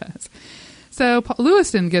firearms. He does. So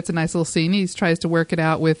Lewiston gets a nice little scene. He tries to work it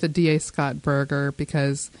out with the D.A. Scott Berger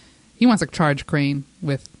because he wants to charge Crane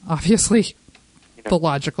with, obviously, the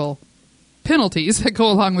logical penalties that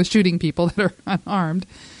go along with shooting people that are unarmed.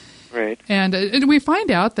 Right. And we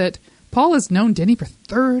find out that Paul has known Denny for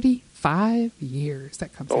 35 years.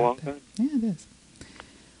 That comes out. A long time. Yeah, it is.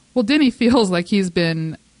 Well, Denny feels like he's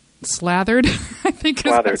been slathered, I think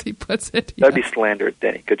is as he puts it. That'd be slandered,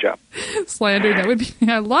 Denny. Good job. Slandered, that would be...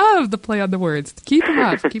 I love the play on the words. Keep him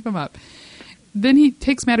up. Keep him up. Then he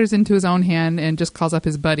takes matters into his own hand and just calls up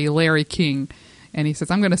his buddy, Larry King. And he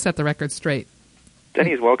says, I'm going to set the record straight.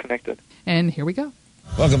 Denny's well connected. And here we go.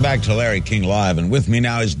 Welcome back to Larry King Live. And with me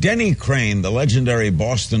now is Denny Crane, the legendary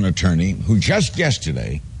Boston attorney, who just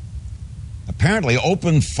yesterday apparently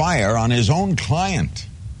opened fire on his own client.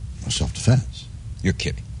 Self-defense. You're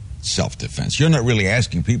kidding. Self-defense. You're not really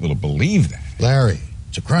asking people to believe that. Larry,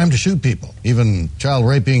 it's a crime to shoot people. Even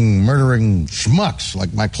child-raping, murdering schmucks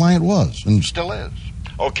like my client was and still is.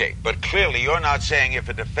 Okay, but clearly you're not saying if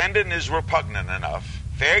a defendant is repugnant enough,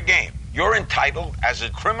 fair game, you're entitled as a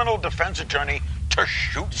criminal defense attorney to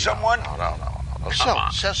shoot someone? No.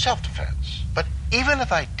 Self-defense. But even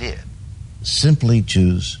if I did simply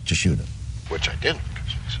choose to shoot him, which I didn't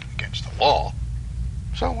because it's against the law,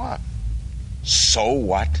 so what? So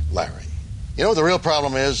what? Larry, you know what the real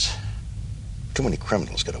problem is? Too many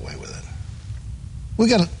criminals get away with it. We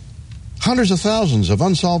got hundreds of thousands of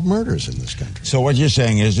unsolved murders in this country. So what you're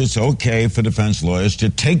saying is it's okay for defense lawyers to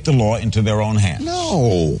take the law into their own hands?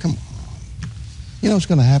 No. Come on. You know what's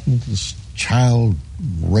going to happen to this child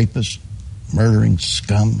rapist, murdering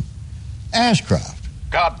scum? Ashcroft.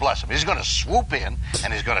 God bless him. He's going to swoop in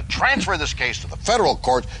and he's going to transfer this case to the federal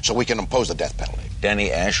court so we can impose the death penalty.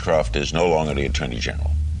 Danny Ashcroft is no longer the Attorney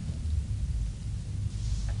General.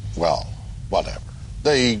 Well, whatever.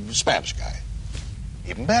 The Spanish guy.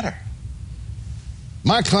 Even better.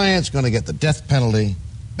 My client's going to get the death penalty,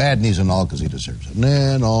 bad knees and all, because he deserves it. And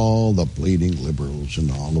then all the bleeding liberals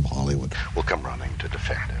and all of Hollywood will come running to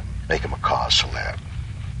defend him, make him a cause celeb.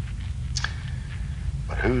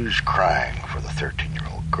 But who's crying for the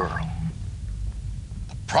 13-year-old girl?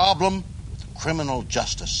 The problem with the criminal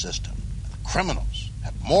justice system, the criminals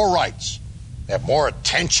have more rights, they have more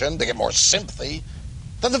attention, they get more sympathy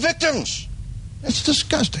than the victims. It's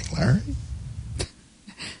disgusting, Larry.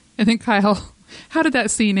 And then Kyle, how did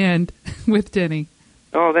that scene end with Denny?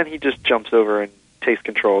 Oh, then he just jumps over and takes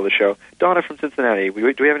control of the show. Donna from Cincinnati,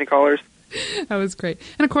 do we have any callers? That was great.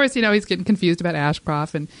 And of course, he's getting confused about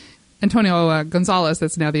Ashcroft and Antonio Gonzalez,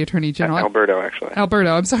 that's now the Attorney General. Alberto, actually.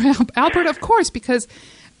 Alberto, I'm sorry. Alberto, of course, because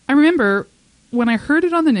I remember when I heard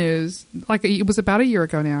it on the news, like it was about a year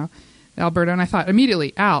ago now, Alberto, and I thought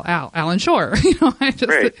immediately, Alan Shore.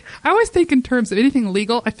 I always think in terms of anything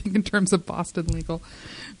legal, I think in terms of Boston legal.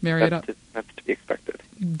 That's to be expected.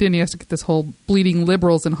 Then he has to get this whole bleeding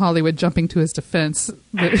liberals in Hollywood jumping to his defense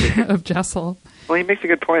of Jessel. Well, he makes a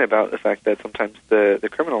good point about the fact that sometimes the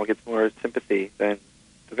criminal gets more sympathy than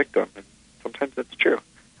the victim, and sometimes that's true.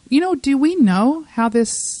 Do we know how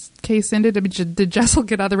this case ended? I mean, did Jessel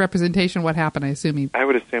get other representation? What happened? I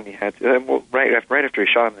would assume he had to. Well, right after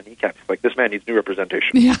he shot him in the kneecap, he's like, this man needs new representation.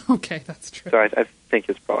 Yeah, okay, that's true. So I think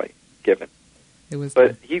it's probably given. It was,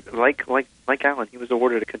 but he, like Alan, he was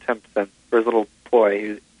awarded a contempt sentence for his little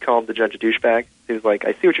ploy. He called the judge a douchebag. He was like,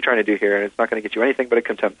 I see what you're trying to do here, and it's not going to get you anything but a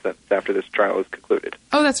contempt sentence after this trial is concluded.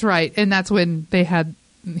 Oh, that's right. And that's when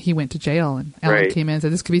he went to jail, and Alan came in and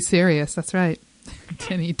said, this could be serious. That's right.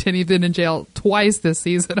 Denny been in jail twice this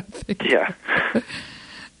season, I think. Yeah.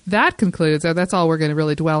 That concludes, that's all we're going to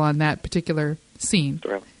really dwell on, that particular scene.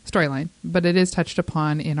 Storyline. But it is touched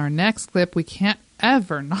upon in our next clip. We can't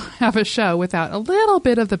ever not have a show without a little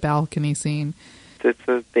bit of the balcony scene. It's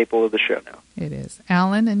a staple of the show now. It is.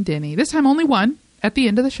 Alan and Denny. This time only one at the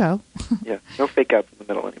end of the show. Yeah, no fake outs in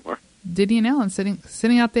the middle anymore. Denny and Alan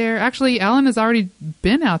sitting out there. Actually, Alan has already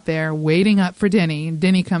been out there waiting up for Denny.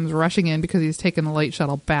 Denny comes rushing in because he's taken the late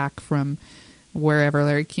shuttle back from wherever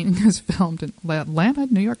Larry King has filmed in Atlanta,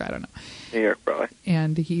 New York, I don't know. New York, probably.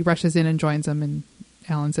 And he rushes in and joins them, and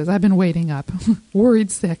Alan says, I've been waiting up,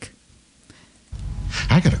 worried sick.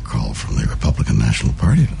 I got a call from the Republican National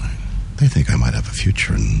Party tonight. They think I might have a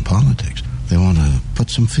future in politics. They want to put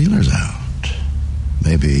some feelers out.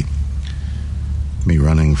 Maybe me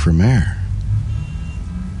running for mayor.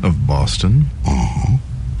 Of Boston? Uh-huh.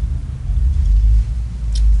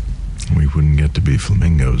 We wouldn't get to be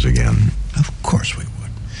flamingos again. Of course we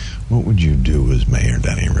would. What would you do as mayor,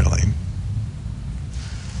 Denny, really?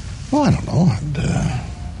 Well, I don't know. I'd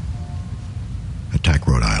attack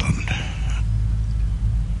Rhode Island.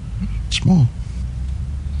 Small.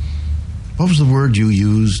 What was the word you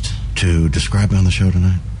used to describe on the show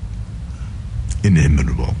tonight?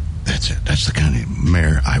 Inimitable. That's it. That's the kind of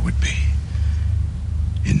mayor I would be.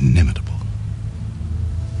 Inimitable.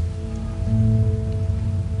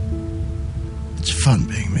 It's fun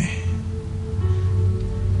being me.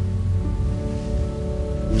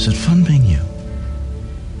 Is it fun being you?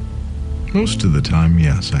 Most of the time,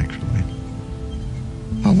 yes, actually.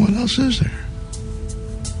 Well, what else is there?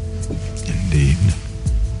 Indeed.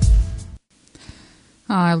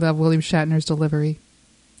 Oh, I love William Shatner's delivery.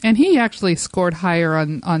 And he actually scored higher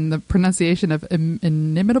on the pronunciation of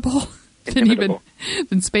inimitable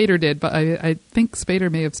than Spader did. But I think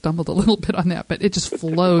Spader may have stumbled a little bit on that. But it just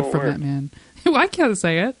flowed from that man. Well, I can't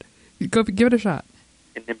say it. Go give it a shot.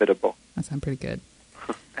 Inimitable. That sounds pretty good.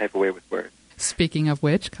 I have a way with words. Speaking of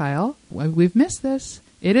which, Kyle, we've missed this.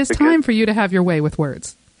 It is time for you to have your way with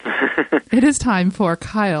words. It is time for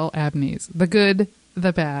Kyle Abney's The Good,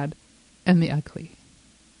 the Bad, and the Ugly.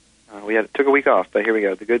 We took a week off, but here we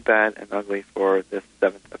go. The Good, Bad, and Ugly for this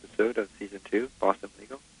 7th episode of Season 2, Boston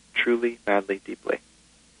Legal. Truly, madly, deeply.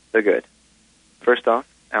 The Good. First off,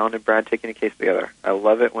 Alan and Brad taking a case together. I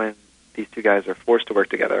love it when these two guys are forced to work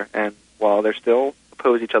together, and while they're still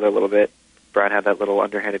oppose each other a little bit, Brad had that little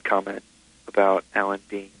underhanded comment about Alan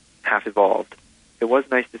being half evolved. It was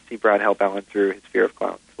nice to see Brad help Alan through his fear of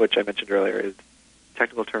clowns, which I mentioned earlier is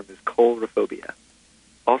technical term is coulrophobia.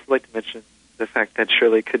 Also like to mention the fact that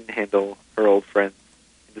Shirley couldn't handle her old friend's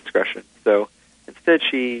indiscretion, so instead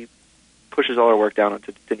she pushes all her work down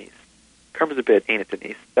onto Denise. Karma's a bit, ain't it,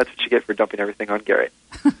 Denise? That's what you get for dumping everything on Garrett.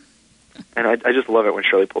 And I just love it when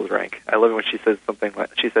Shirley pulls rank. I love it when she says something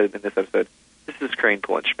like she said in this episode, "This is Crane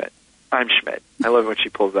pulling Schmidt. I'm Schmidt." I love it when she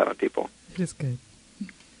pulls that on people. It is good.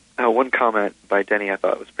 One comment by Denny I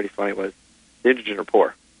thought was pretty funny was, "The indigent are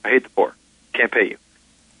poor. I hate the poor. Can't pay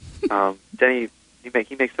you." Denny,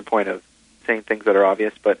 he makes the point of saying things that are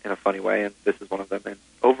obvious, but in a funny way, and this is one of them. And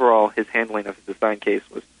overall, his handling of his assigned case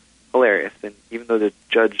was hilarious. And even though the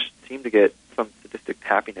judge seemed to get some sadistic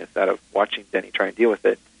happiness out of watching Denny try and deal with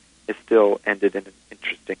it, it still ended in an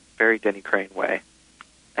interesting, very Denny Crane way.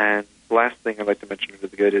 And the last thing I'd like to mention under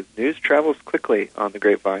the good is news travels quickly on the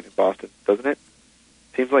grapevine in Boston, doesn't it?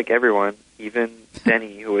 Seems like everyone, even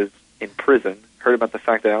Denny, who was in prison, heard about the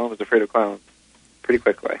fact that Alan was afraid of clowns pretty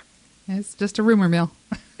quickly. It's just a rumor mill.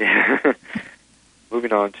 Yeah.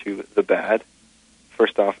 Moving on to the bad.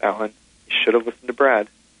 First off, Alan, you should have listened to Brad,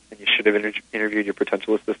 and you should have interviewed your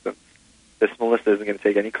potential assistants. This Melissa isn't going to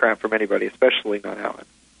take any crap from anybody, especially not Alan.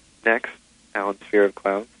 Next, Alan's fear of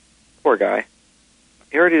clowns. Poor guy.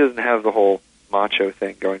 He already doesn't have the whole macho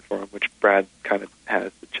thing going for him, which Brad kind of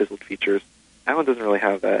has, the chiseled features. Alan doesn't really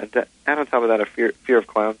have that. And on top of that, a fear of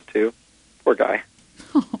clowns, too. Poor guy.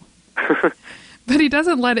 But he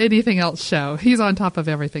doesn't let anything else show. He's on top of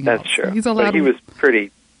everything else. That's true. He's allowed. But he was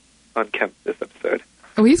pretty unkempt this episode.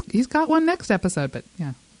 Oh, he's got one next episode, but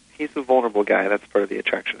yeah. He's a vulnerable guy. That's part of the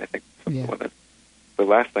attraction, I think, from the women. The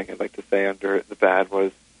last thing I'd like to say under the bad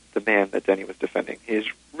was the man that Denny was defending. He's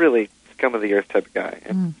really scum of the earth type of guy.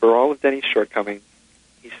 And for all of Denny's shortcomings,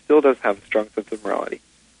 he still does have a strong sense of morality.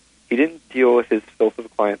 He didn't deal with his filth of a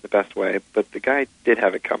client the best way, but the guy did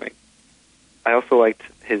have it coming. I also liked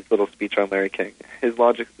his little speech on Larry King. His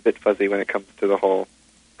logic's a bit fuzzy when it comes to the whole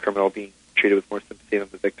criminal being treated with more sympathy than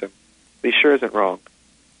the victim. But he sure isn't wrong.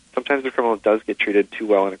 Sometimes the criminal does get treated too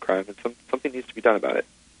well in a crime, and something needs to be done about it.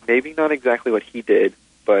 Maybe not exactly what he did,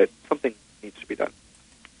 but something needs to be done.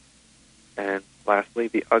 And lastly,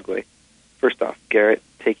 the ugly. First off, Garrett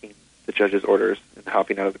taking the judge's orders and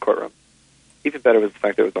hopping out of the courtroom. Even better was the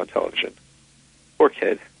fact that it was on television. Poor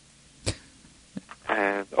kid.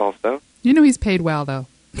 And also... You know he's paid well, though.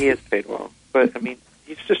 He is paid well. But, I mean,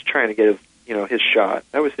 he's just trying to get his shot.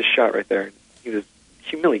 That was his shot right there. He was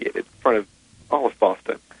humiliated in front of all of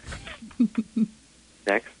Boston.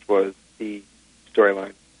 Next was the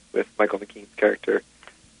storyline with Michael McKean's character.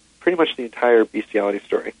 Pretty much the entire bestiality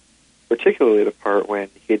story. Particularly the part when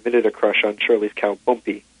he admitted a crush on Shirley's cow,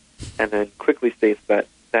 Bumpy, and then quickly states that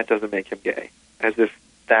that doesn't make him gay, as if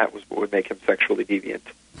that was what would make him sexually deviant.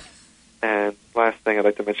 And last thing I'd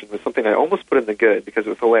like to mention was something I almost put in the good because it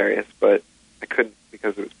was hilarious, but I couldn't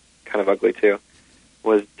because it was kind of ugly too,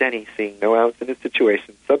 was Denny, seeing no outs in his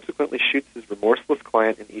situation, subsequently shoots his remorseless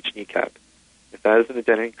client in each kneecap. If that isn't a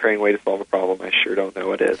Denny Crane way to solve a problem, I sure don't know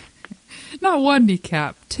what is. Not one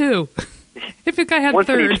kneecap, two. If a guy had Once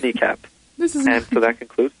third. in each kneecap. And so that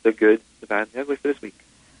concludes the good, the bad, and the ugly for this week.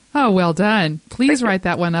 Oh, well done. Please write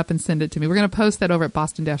that one up and send it to me. We're going to post that over at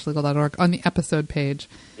boston-legal.org on the episode page.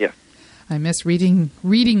 Yeah. I miss reading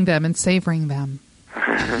them and savoring them.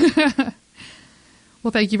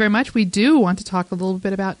 Well, thank you very much. We do want to talk a little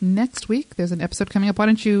bit about next week. There's an episode coming up. Why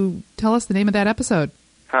don't you tell us the name of that episode?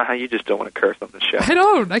 You just don't want to curse on the show. I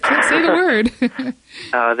don't. I can't say the word.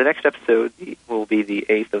 The next episode will be the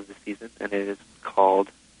 8th of the season, and it is called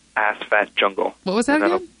Ass Fat Jungle. What was that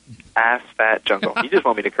again? Ass Fat Jungle. You just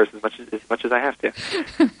want me to curse as much as I have to.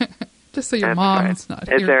 Just so your mom's not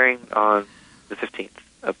here. It's airing on the 15th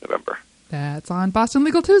of November. That's on Boston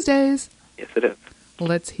Legal Tuesdays. Yes, it is.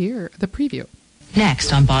 Let's hear the preview.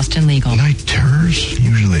 Next on Boston Legal. Night terrors,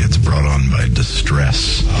 usually it's brought on by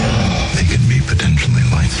distress. They can be potentially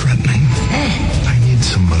life-threatening. I need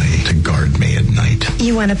somebody to guard me at night.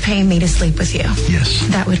 You want to pay me to sleep with you? Yes.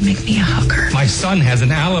 That would make me a hooker. My son has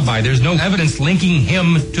an alibi. There's no evidence linking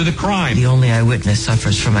him to the crime. The only eyewitness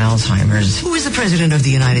suffers from Alzheimer's. Who is the President of the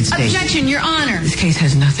United States? Objection, Your Honor. This case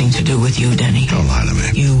has nothing to do with you, Denny. Don't lie to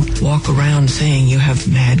me. You walk around saying you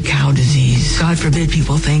have mad cow disease. God forbid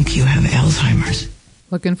people think you have Alzheimer's.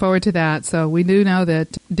 Looking forward to that. So we do know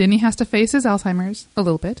that Denny has to face his Alzheimer's a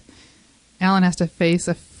little bit. Alan has to face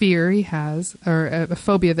a fear he has, or a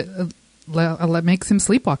phobia that makes him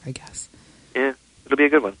sleepwalk, I guess. Yeah, it'll be a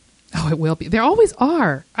good one. Oh, it will be. There always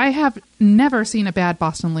are. I have never seen a bad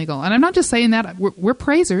Boston Legal. And I'm not just saying that. We're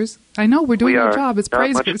praisers. I know we're doing our job as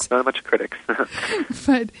praisers. Not much critics.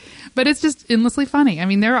 but it's just endlessly funny. I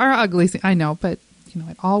mean, there are ugly things. I know, but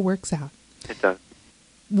it all works out. It does.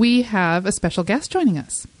 We have a special guest joining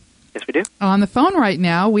us. Yes, we do. On the phone right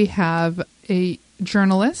now, we have a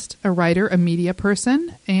journalist, a writer, a media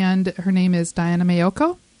person, and her name is Diana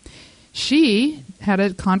Mayoko. She had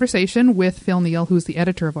a conversation with Phil Neal, who's the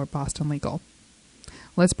editor of our Boston Legal.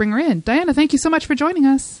 Let's bring her in. Diana, thank you so much for joining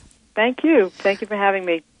us. Thank you. Thank you for having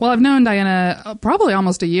me. Well, I've known Diana probably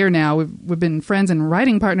almost a year now. We've been friends and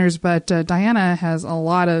writing partners, but Diana has a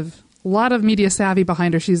lot of media savvy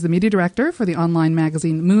behind her. She's the media director for the online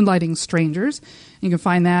magazine Moonlighting Strangers. You can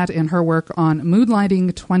find that and her work on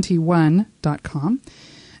moonlighting21.com.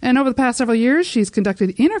 And over the past several years, she's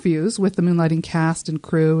conducted interviews with the Moonlighting cast and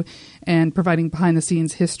crew and providing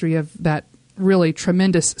behind-the-scenes history of that really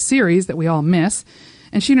tremendous series that we all miss.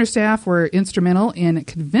 And she and her staff were instrumental in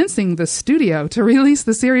convincing the studio to release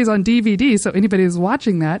the series on DVD. So anybody who's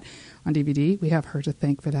watching that on DVD, we have her to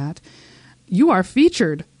thank for that. You are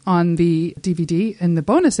featured on the DVD in the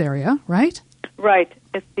bonus area, right? Right.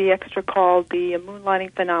 It's the extra called the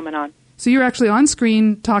Moonlighting Phenomenon. So you're actually on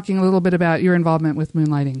screen talking a little bit about your involvement with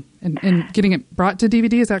Moonlighting and getting it brought to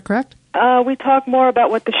DVD. Is that correct? We talk more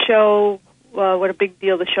about what the show, what a big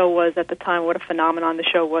deal the show was at the time, what a phenomenon the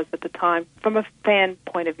show was at the time, from a fan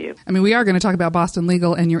point of view. I mean, we are going to talk about Boston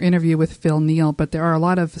Legal and your interview with Phil Neal, but there are a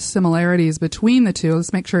lot of similarities between the two.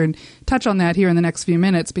 Let's make sure and touch on that here in the next few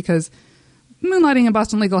minutes, because Moonlighting and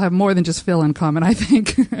Boston Legal have more than just Phil in common, I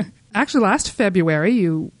think. Actually, last February,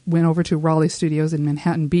 you went over to Raleigh Studios in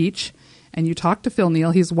Manhattan Beach, and you talked to Phil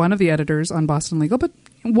Neal. He's one of the editors on Boston Legal, but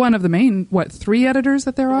one of the main, 3 editors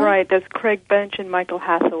that there are? Right. There's Craig Bench and Michael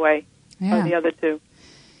Hathaway are the other two.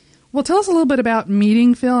 Well, tell us a little bit about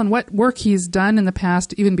meeting Phil and what work he's done in the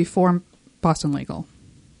past, even before Boston Legal.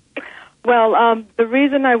 Well, the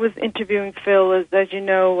reason I was interviewing Phil is, as you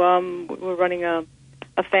know, we're running a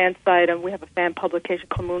fan site, and we have a fan publication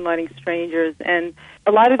called Moonlighting Strangers. And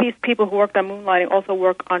a lot of these people who worked on Moonlighting also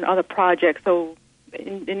work on other projects. So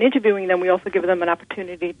in interviewing them, we also give them an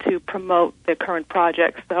opportunity to promote their current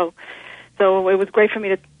projects. So it was great for me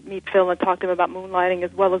to meet Phil and talk to him about Moonlighting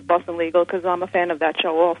as well as Boston Legal, because I'm a fan of that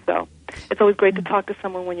show also. It's always great to talk to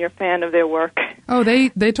someone when you're a fan of their work. Oh, they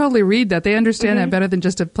totally read that. They understand that better than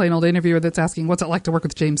just a plain old interviewer that's asking, what's it like to work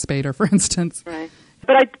with James Spader, for instance. Right.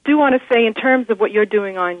 But I do want to say, in terms of what you're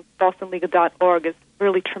doing on bostonlegal.org, is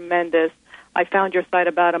really tremendous. I found your site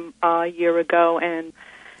about a year ago, and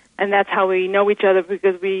that's how we know each other,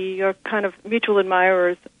 because we are kind of mutual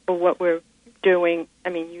admirers for what we're doing. I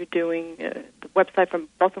mean, you're doing the website from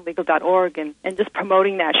bostonlegal.org and just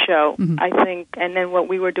promoting that show, I think, and then what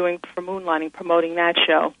we were doing for Moonlighting, promoting that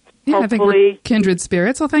show. Yeah, Hopefully, I think we're kindred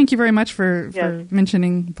spirits. Well, thank you very much for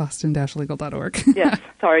mentioning boston-legal.org. Yes.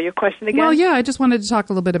 Sorry, your question again? Well, yeah, I just wanted to talk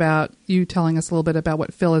a little bit about you telling us a little bit about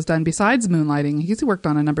what Phil has done besides Moonlighting. He's worked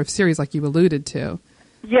on a number of series like you alluded to.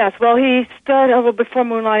 Yes, well, he started, before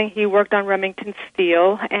Moonlighting, he worked on Remington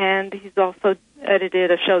Steele, and he's also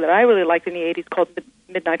edited a show that I really liked in the 80s called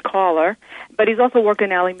Midnight Caller. But he's also worked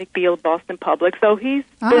in Ally McBeal, Boston Public. So he's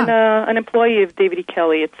been an employee of David E.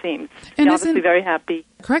 Kelly, it seems. And he's obviously very happy.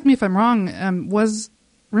 Correct me if I'm wrong, was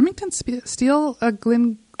Remington Steele a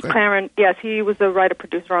Glenn... Clarence, yes, he was a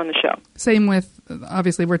writer-producer on the show. Same with,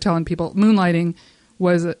 obviously, we're telling people, Moonlighting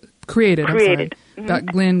was created. Created. About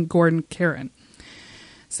Glenn Gordon Caron.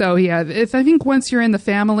 So, yeah, I think once you're in the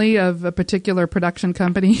family of a particular production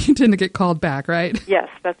company, you tend to get called back, right? Yes,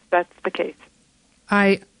 that's the case.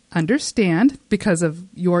 I understand, because of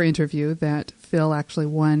your interview, that Phil actually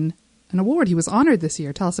won an award. He was honored this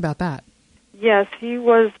year. Tell us about that. Yes, he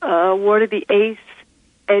was awarded the Ace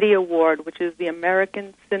Eddie Award, which is the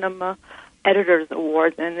American Cinema Editors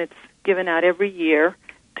Award, and it's given out every year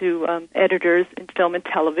to editors in film and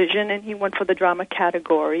television, and he won for the drama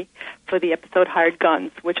category for the episode Hired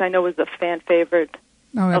Guns, which I know is a fan favorite.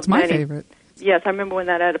 Oh, that's my favorite. Yes, I remember when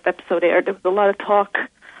that episode aired. There was a lot of talk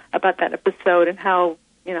about that episode and how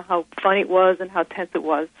funny it was and how tense it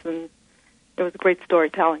was, and it was great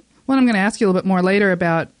storytelling. Well, I'm going to ask you a little bit more later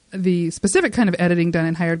about the specific kind of editing done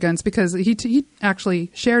in Hired Guns, because he actually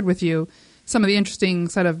shared with you some of the interesting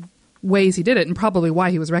sort of ways he did it and probably why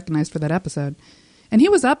he was recognized for that episode. And he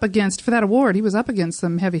was up against, for that award, he was up against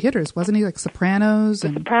some heavy hitters, wasn't he? Like Sopranos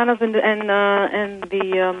and Sopranos and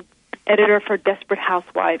the editor for Desperate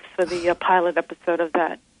Housewives for the pilot episode of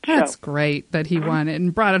that show. That's great that he won it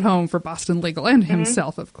and brought it home for Boston Legal and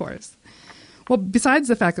himself, of course. Well, besides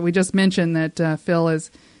the fact that we just mentioned that Phil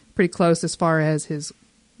is pretty close as far as his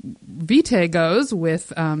vitae goes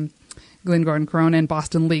with Glenn Gordon Corona and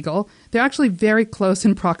Boston Legal, they're actually very close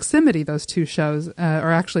in proximity, those two shows,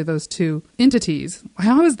 or actually those two entities.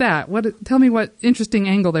 How is that? Tell me what interesting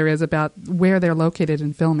angle there is about where they're located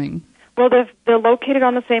in filming. Well, they're located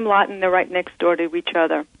on the same lot, and they're right next door to each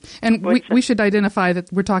other. And we should identify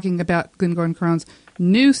that we're talking about Glenn Gordon Corona's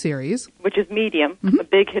new series, which is Medium, a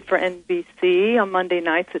big hit for NBC on Monday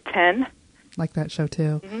nights at 10. Like that show,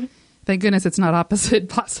 too. Mm-hmm. Thank goodness it's not opposite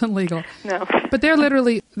Boston Legal. No. But they're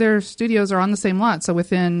literally, their studios are on the same lot, so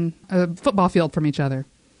within a football field from each other.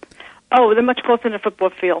 Oh, they're much closer than a football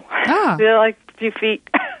field. Ah. They're like a few feet.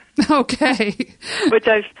 Okay.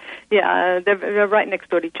 They're right next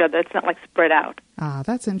door to each other. It's not like spread out. Ah,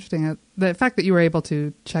 that's interesting. The fact that you were able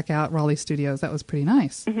to check out Raleigh Studios, that was pretty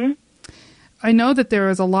nice. Mm-hmm. I know that there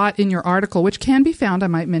is a lot in your article, which can be found, I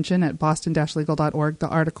might mention, at boston-legal.org. The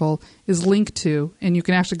article is linked to, and you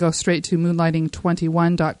can actually go straight to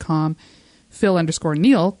moonlighting21.com,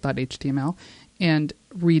 phil_neal.html, and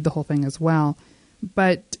read the whole thing as well.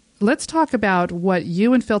 But let's talk about what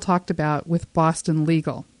you and Phil talked about with Boston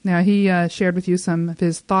Legal. Now, he shared with you some of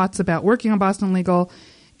his thoughts about working on Boston Legal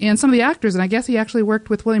and some of the actors, and I guess he actually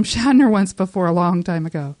worked with William Shatner once before a long time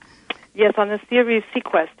ago. Yes, on the series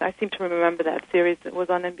Sequest. I seem to remember that series. It was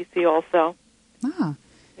on NBC also. Ah.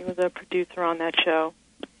 He was a producer on that show.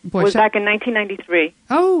 Boy, it was back in 1993.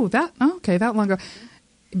 Oh, that long ago.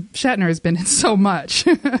 Shatner has been in so much.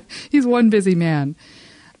 He's one busy man.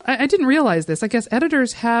 I didn't realize this. I guess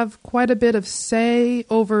editors have quite a bit of say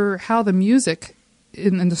over how the music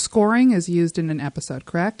in the scoring is used in an episode,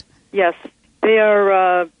 correct? Yes. They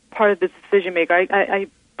are part of the decision maker. I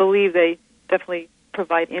believe they definitely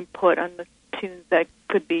provide input on the tunes that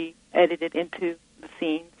could be edited into the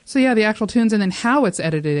scenes. So yeah, the actual tunes and then how it's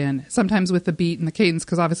edited in, sometimes with the beat and the cadence,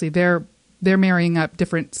 because obviously they're marrying up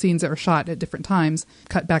different scenes that are shot at different times,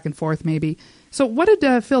 cut back and forth maybe. So what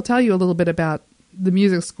did Phil tell you a little bit about the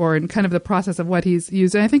music score and kind of the process of what he's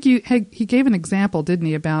used? And I think he gave an example, didn't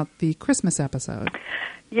he, about the Christmas episode?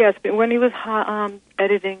 Yes, but when he was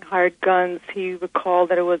editing Hired Guns, he recalled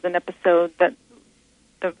that it was an episode that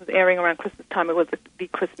was airing around Christmas time. It was the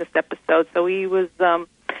Christmas episode. So he was, I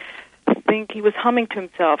think he was humming to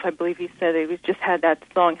himself. I believe he said he just had that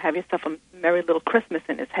song, Have Yourself a Merry Little Christmas,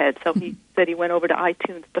 in his head. So he said he went over to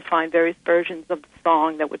iTunes to find various versions of the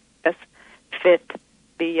song that would best fit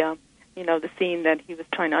the scene that he was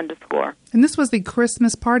trying to underscore. And this was the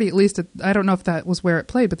Christmas party, at least I don't know if that was where it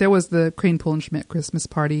played, but there was the Crane, Pool & Schmidt Christmas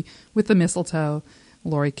party with the mistletoe,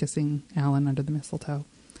 Laurie kissing Alan under the mistletoe.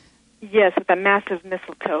 Yes, with that massive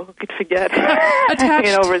mistletoe. Who could forget?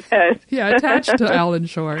 Hanging over his head. Yeah, attached to Alan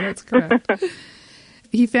Shore. That's correct.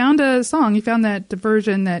 He found a song. He found that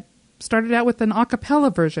version that started out with an a cappella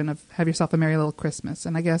version of Have Yourself a Merry Little Christmas.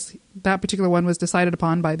 And I guess that particular one was decided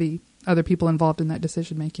upon by the other people involved in that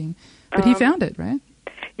decision-making. But he found it, right?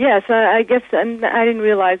 Yes, I guess, and I didn't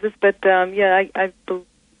realize this, but I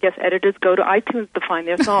guess editors go to iTunes to find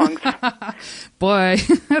their songs. Boy,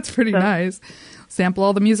 that's pretty nice. Sample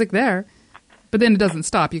all the music there. But then it doesn't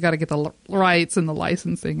stop. You got to get the rights and the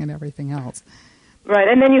licensing and everything else. Right,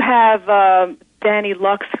 and then you have Danny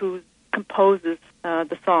Lux, who composes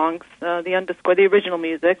the songs, the original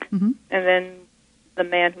music, and then the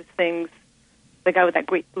man who sings, the guy with that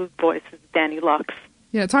great blues voice, is Danny Lux.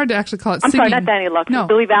 Yeah, it's hard to actually call it I'm singing. sorry, not Danny Lux. No.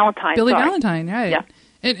 Billy Valentine. Billy sorry. Valentine, right. Yeah.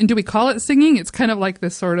 And do we call it singing? It's kind of like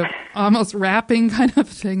this sort of almost rapping kind of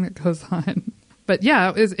thing that goes on. But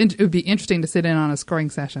yeah, it would be interesting to sit in on a scoring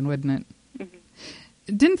session, wouldn't it?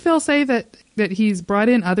 Didn't Phil say that he's brought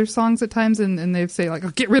in other songs at times and they say, like, oh,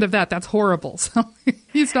 get rid of that, that's horrible. So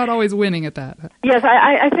he's not always winning at that. Yes,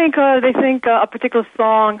 I think they think a particular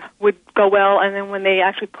song would go well, and then when they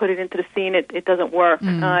actually put it into the scene, it doesn't work.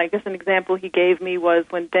 I guess an example he gave me was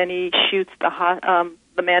when Denny shoots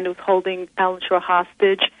the man who's holding Alan Shore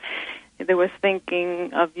hostage. They were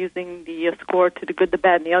thinking of using the score to The Good, the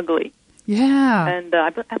Bad, and the Ugly. Yeah. And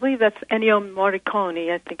I believe that's Ennio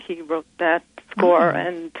Morricone. I think he wrote that score.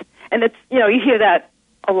 And it's, you hear that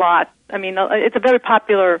a lot. I mean, it's a very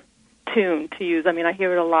popular tune to use. I mean, I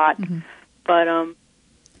hear it a lot. But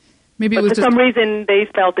maybe but it was for some reason they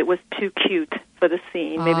felt it was too cute for the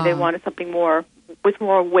scene. Maybe they wanted something more, with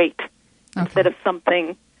more weight instead of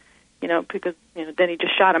something, because, Denny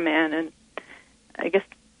just shot a man. And I guess,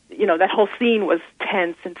 that whole scene was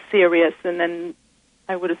tense and serious. And then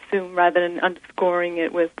I would assume rather than underscoring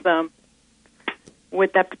it with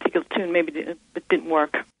that particular tune, maybe it didn't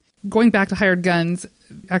work. Going back to Hired Guns,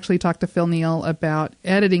 actually talked to Phil Neal about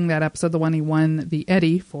editing that episode, the one he won the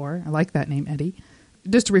Eddie for. I like that name, Eddie.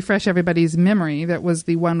 Just to refresh everybody's memory, that was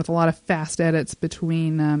the one with a lot of fast edits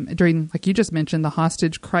between, during, like you just mentioned, the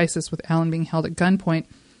hostage crisis with Alan being held at gunpoint,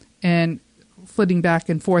 and flitting back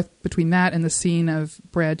and forth between that and the scene of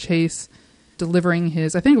Brad Chase delivering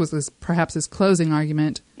his, I think it was perhaps his closing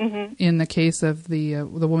argument in the case of the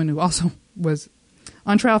woman who also was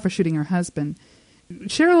on trial for shooting her husband.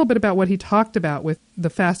 Share a little bit about what he talked about with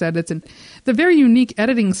the fast edits and the very unique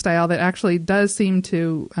editing style that actually does seem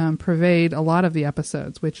to pervade a lot of the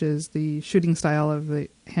episodes, which is the shooting style of the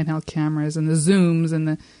handheld cameras and the zooms and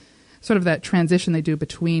the sort of that transition they do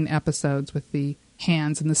between episodes with the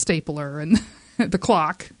hands and the stapler and the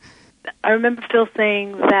clock. I remember Phil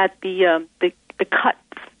saying that the cuts,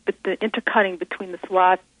 the intercutting between the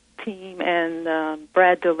SWAT team and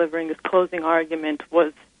Brad delivering his closing argument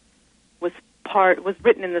was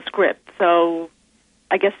written in the script. So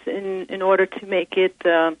I guess in order to make it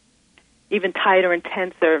even tighter and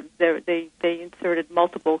tenser, they inserted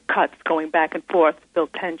multiple cuts going back and forth to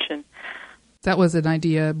build tension. That was an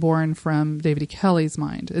idea born from David E. Kelley's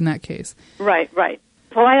mind in that case. Right.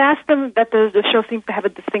 Well, I asked them that the show seems to have a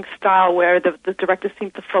distinct style where the director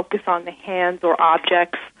seemed to focus on the hands or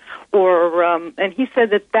objects, and he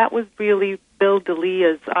said that was really Bill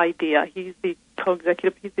D'Elia's idea. He's the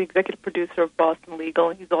executive producer of Boston Legal,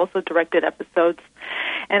 and he's also directed episodes.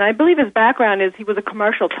 And I believe his background is he was a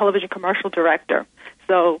television commercial director.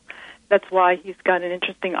 So that's why he's got an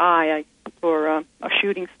interesting eye for a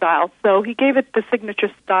shooting style. So he gave it the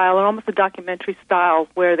signature style, and almost a documentary style,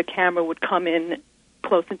 where the camera would come in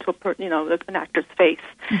close into an actor's face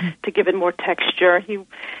to give it more texture. He,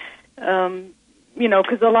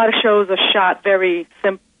 because a lot of shows are shot very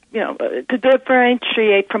simple. To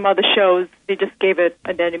differentiate from other shows, they just gave it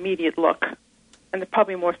an immediate look, and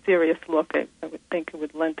probably a more serious look. I would think it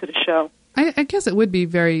would lend to the show. I guess it would be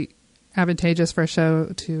very advantageous for a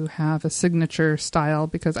show to have a signature style,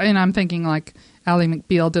 because I'm thinking like Ally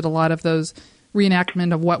McBeal did a lot of those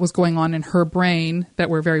reenactment of what was going on in her brain that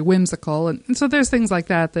were very whimsical, and so there's things like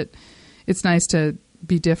that it's nice to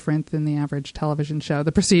be different than the average television show,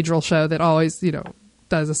 the procedural show that always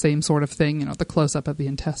does the same sort of thing, the close-up of the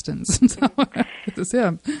intestines. So it's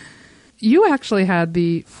him. You actually had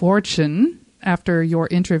the fortune, after your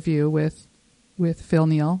interview with Phil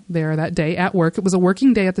Neal there that day at work. It was a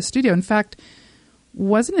working day at the studio. In fact,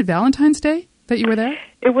 wasn't it Valentine's Day that you were there?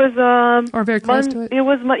 It was or very close to it. It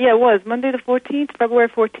was Monday the 14th, February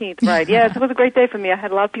 14th. Right? Yes, it was a great day for me. I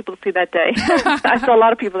had a lot of people to see that day. I saw a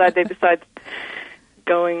lot of people that day besides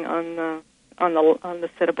going on the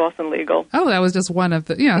set of Boston Legal. Oh, that was just one of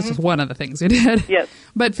the that's just one of the things you did. Yes.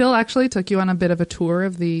 But Phil actually took you on a bit of a tour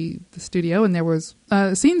of the studio, and there was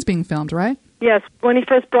scenes being filmed, right? Yes. When he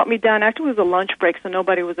first brought me down, actually it was a lunch break, so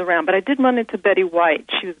nobody was around. But I did run into Betty White.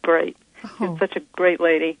 She was great. She was such a great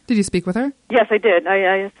lady. Did you speak with her? Yes, I did.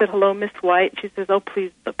 I said, hello, Miss White. She says, oh,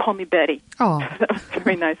 please call me Betty. Oh. That was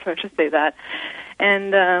very nice for her to say that.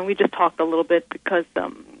 And we just talked a little bit because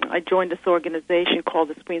I joined this organization called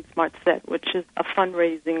the Screen Smart Set, which is a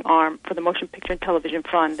fundraising arm for the Motion Picture and Television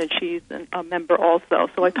Fund, and she's a member also.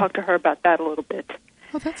 So I talked to her about that a little bit.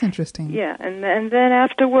 Oh, that's interesting. Yeah, and then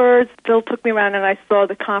afterwards, Phil took me around, and I saw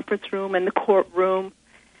the conference room and the courtroom.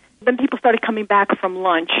 Then people started coming back from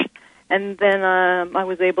lunch, and then I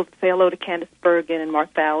was able to say hello to Candice Bergen and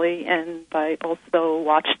Mark Valley, and I also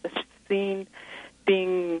watched the scene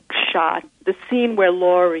being shot, the scene where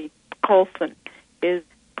Laurie Colson is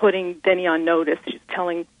putting Denny on notice. She's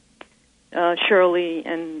telling Shirley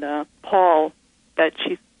and Paul that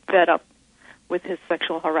she's fed up with his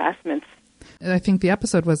sexual harassments. I think the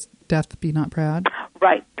episode was Death Be Not Proud.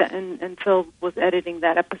 Right, and Phil was editing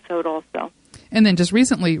that episode also. And then just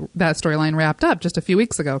recently, that storyline wrapped up just a few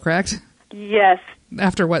weeks ago, correct? Yes.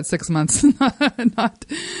 After, 6 months? Not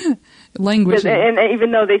languishing. And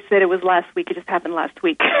even though they said it was last week, it just happened last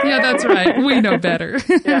week. Yeah, that's right. We know better.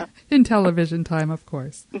 Yeah. In television time, of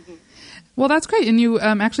course. Mm-hmm. Well, that's great. And you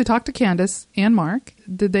actually talked to Candace and Mark.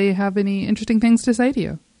 Did they have any interesting things to say to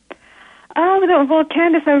you? Well,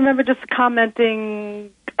 Candace, I remember just commenting,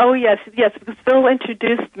 oh, yes, because Phil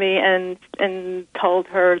introduced me and told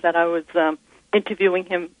her that I was interviewing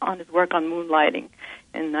him on his work on Moonlighting.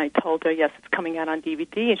 And I told her, yes, it's coming out on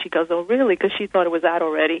DVD. And she goes, oh, really? Because she thought it was out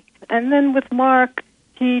already. And then with Mark,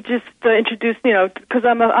 he just introduced, because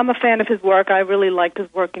I'm a fan of his work. I really liked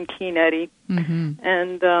his work in Keen Eddie. Mm-hmm.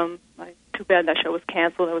 And too bad that show was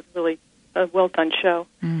canceled. It was really a well-done show.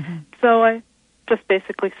 Mm-hmm. So I just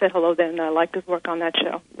basically said hello then. I liked his work on that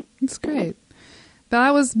show. That's great.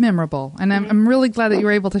 That was memorable, and I'm really glad that you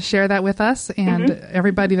were able to share that with us. And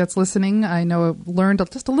everybody that's listening, I know, learned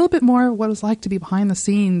just a little bit more what it was like to be behind the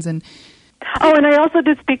scenes. And and I also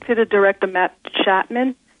did speak to the director, Matt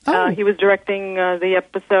Chapman. He was directing the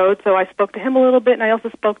episode, so I spoke to him a little bit, and I also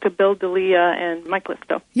spoke to Bill D'Elia and Mike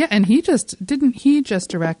Listo. Yeah, and didn't he just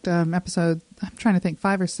direct episode, I'm trying to think,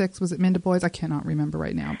 5 or 6, was it Men to Boys? I cannot remember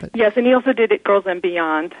right now. But yes, and he also did it Girls and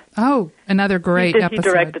Beyond. Oh, another great episode. He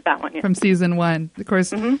directed that one, from season 1. Of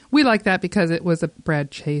course, we like that because it was a Brad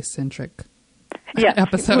Chase-centric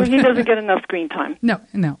episode. Well, he doesn't get enough screen time. No,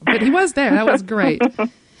 but he was there. That was great.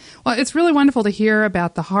 Well, it's really wonderful to hear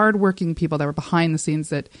about the hardworking people that were behind the scenes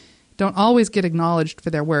that don't always get acknowledged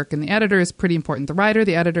for their work. And the editor is pretty important. The writer,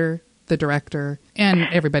 the editor, the director, and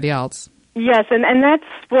everybody else. Yes, and that's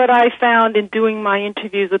what I found in doing my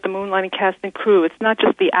interviews with the Moonlighting cast and crew. It's not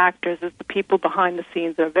just the actors, it's the people behind the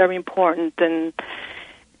scenes that are very important, and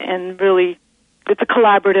really it's a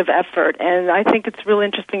collaborative effort. And I think it's really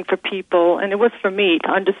interesting for people, and it was for me,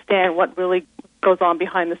 to understand what really goes on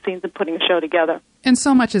behind the scenes in putting a show together. And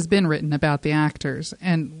so much has been written about the actors,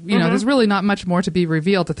 and there's really not much more to be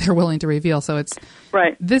revealed that they're willing to reveal. So it's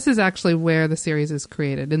right. This is actually where the series is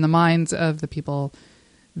created, in the minds of the people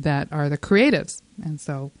that are the creatives. And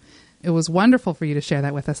so it was wonderful for you to share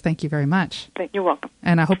that with us. Thank you very much. You're welcome.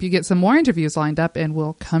 And I hope you get some more interviews lined up, and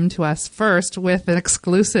will come to us first with an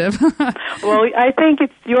exclusive. Well, I think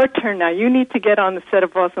it's your turn now. You need to get on the set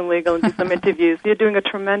of Boston Legal and do some interviews. You're doing a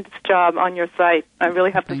tremendous job on your site, I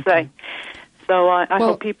really have to say. So I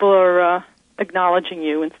hope people are acknowledging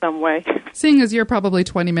you in some way. Seeing as you're probably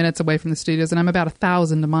 20 minutes away from the studios and I'm about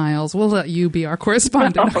 1,000 miles, we'll let you be our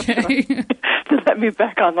correspondent, okay? Just let me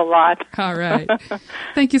back on the lot. All right.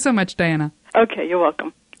 Thank you so much, Diana. Okay, you're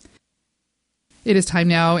welcome. It is time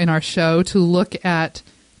now in our show to look at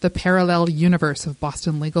the parallel universe of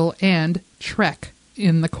Boston Legal and Trek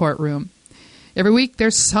in the courtroom. Every week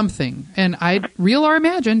there's something, and real or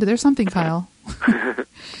imagined, there's something, Kyle.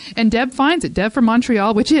 And Deb finds it. Deb from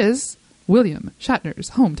Montreal, which is William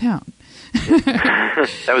Shatner's hometown.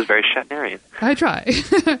 That was very Shatnerian. I try.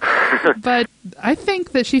 But I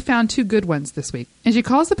think that she found 2 good ones this week. And she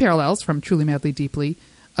calls the parallels from Truly Madly Deeply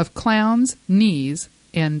of clowns, knees,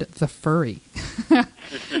 and the furry.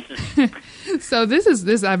 So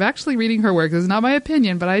this I'm actually reading her work. This is not my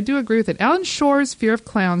opinion, but I do agree with it. Alan Shore's Fear of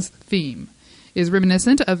Clowns theme is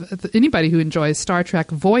reminiscent of anybody who enjoys Star Trek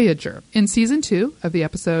Voyager. In Season 2 of the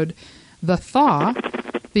episode The Thaw,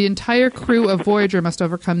 the entire crew of Voyager must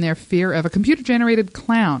overcome their fear of a computer-generated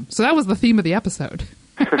clown. So that was the theme of the episode.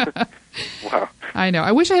 Wow. I know.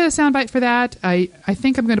 I wish I had a soundbite for that. I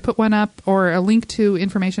think I'm going to put one up, or a link to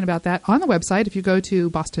information about that on the website. If you go to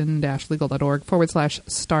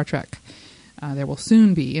boston-legal.org/Star Trek, there will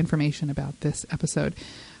soon be information about this episode.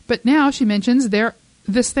 But now she mentions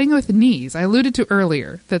this thing with knees. I alluded to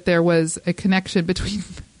earlier that there was a connection between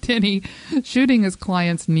Denny shooting his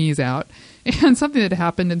client's knees out and something that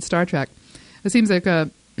happened in Star Trek. It seems like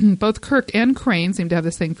both Kirk and Crane seem to have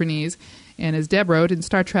this thing for knees. And as Deb wrote, in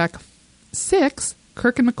Star Trek 6,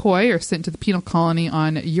 Kirk and McCoy are sent to the penal colony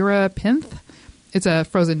on Eurapinth. It's a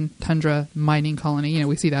frozen tundra mining colony.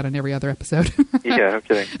 We see that in every other episode. Yeah, I'm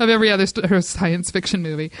kidding. Of every other science fiction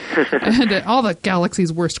movie. And all the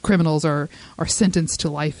galaxy's worst criminals are sentenced to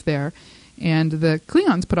life there. And the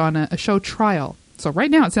Klingons put on a show trial. So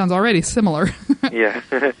right now it sounds already similar. Yeah.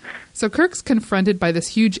 So Kirk's confronted by this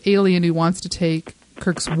huge alien who wants to take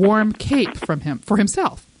Kirk's warm cape from him for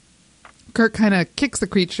himself. Kirk kind of kicks the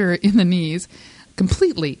creature in the knees,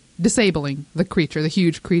 completely disabling the creature, the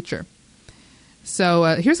huge creature. So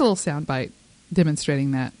here's a little soundbite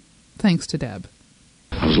demonstrating that, thanks to Deb.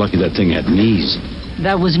 I was lucky that thing had knees.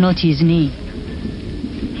 That was not his knee.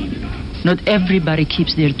 Not everybody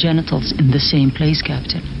keeps their genitals in the same place,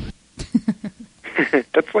 Captain.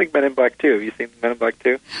 That's like Men in Black 2. Have you seen Men in Black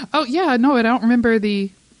 2? Oh, yeah, no, I don't remember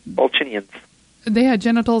the... Volchinians. They had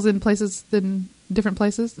genitals in different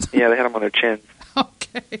places? Yeah, they had them on their chins.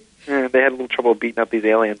 Okay. Yeah, they had a little trouble beating up these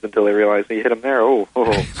aliens until they realized you hit them there. Oh.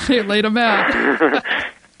 They laid them out.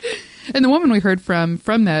 And the woman we heard from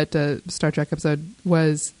that Star Trek episode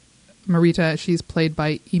was Marita. She's played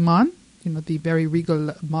by Iman, the very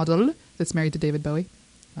regal model that's married to David Bowie.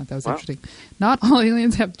 I thought that was interesting. Not all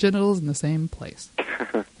aliens have genitals in the same place.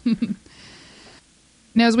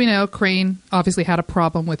 Now, as we know, Crane obviously had a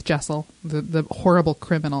problem with Jessel, the horrible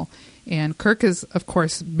criminal. And Kirk has, of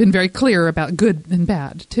course, been very clear about good and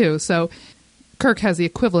bad, too. So Kirk has the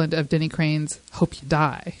equivalent of Denny Crane's "Hope You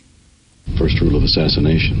Die." First rule of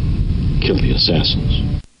assassination: kill the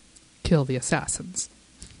assassins. Kill the assassins.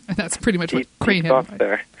 And that's pretty much what Crane had.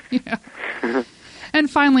 There. Yeah. And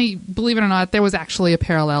finally, believe it or not, there was actually a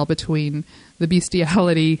parallel between the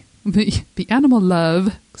bestiality, the animal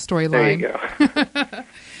love storyline. There you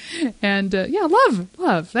go. And,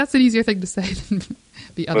 love. That's an easier thing to say than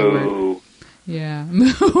the other word. Yeah.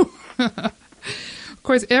 Of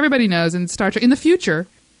course, everybody knows in Star Trek, in the future,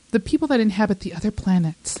 the people that inhabit the other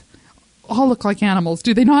planets all look like animals,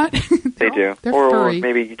 do they not? They do. They're or furry.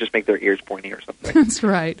 Maybe you just make their ears pointy or something. That's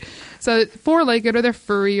right. So four-legged, or they're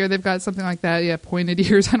furry, or they've got something like that. Yeah, pointed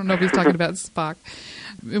ears. I don't know if he's talking about Spock.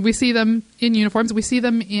 We see them in uniforms. We see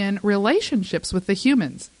them in relationships with the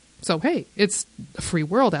humans. So, hey, it's a free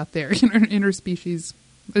world out there. Interspecies.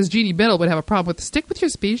 As Jeannie Biddle would have a problem with, stick with your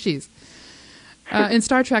species. In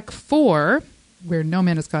Star Trek 4, where no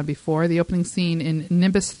man has gone before, the opening scene in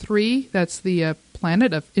Nimbus 3, that's the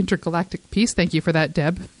planet of intergalactic peace. Thank you for that,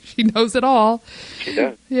 Deb. She knows it all. She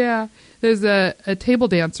does. Yeah. There's a table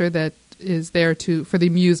dancer that is there for the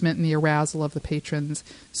amusement and the arousal of the patrons.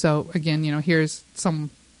 So, again, here's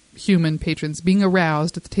some human patrons being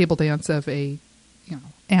aroused at the table dance of a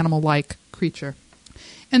animal-like creature.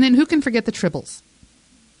 And then who can forget the Tribbles?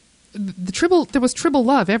 There was Tribble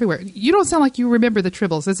love everywhere. You don't sound like you remember the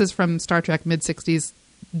Tribbles. This is from Star Trek mid-60s,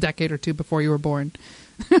 decade or two before you were born.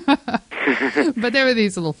 But there were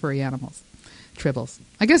these little furry animals. Tribbles.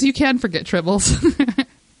 I guess you can forget Tribbles.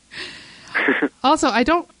 Also, I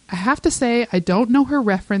have to say, I don't know her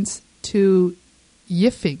reference to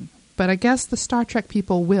yiffing, but I guess the Star Trek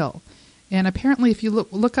people will. And apparently, if you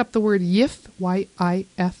look up the word yiff,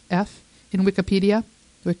 Y-I-F-F, in Wikipedia,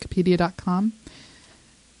 wikipedia.com,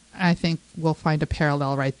 I think we'll find a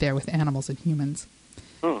parallel right there with animals and humans.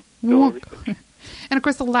 Oh, and of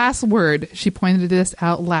course, the last word, she pointed this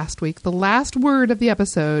out last week, the last word of the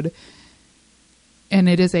episode, and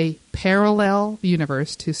it is a parallel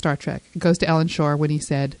universe to Star Trek. It goes to Alan Shore when he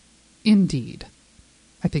said, "Indeed."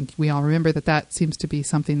 I think we all remember that seems to be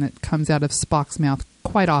something that comes out of Spock's mouth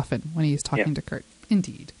quite often when he's talking to Kirk.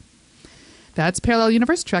 Indeed. That's Parallel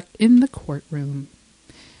Universe Trek in the Courtroom.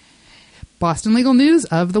 Boston Legal News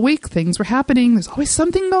of the week. Things were happening. There's always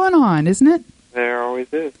something going on, isn't it? There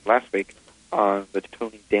always is. Last week on the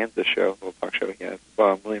Tony Danza show, the little talk show he has,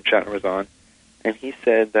 William Shatner was on, and he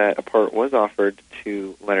said that a part was offered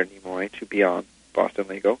to Leonard Nimoy to be on Boston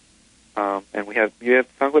Legal. And you have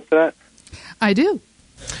sound clip for that? I do.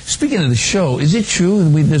 Speaking of the show, is it true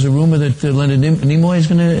there's a rumor that Leonard Nimoy is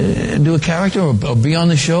going to do a character or be on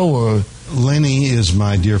the show? Or Lenny is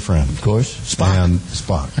my dear friend. Of course. Spock. And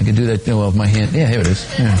Spock. I can do that with my hand. Yeah, here it is.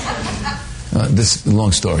 Yeah. This is a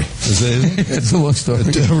long story. Is it? It's a long story.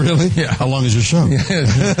 Really? Yeah. How long is your show? We'd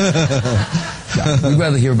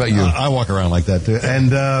rather hear about you. I walk around like that too.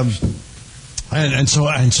 And so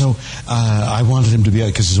I wanted him to be,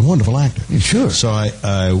 because he's a wonderful actor. Sure. So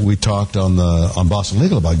we talked on Boston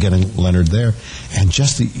Legal about getting Leonard there, and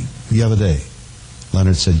just the other day,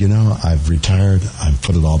 Leonard said, I've retired. I've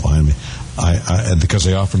put it all behind me. Because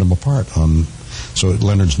they offered him a part so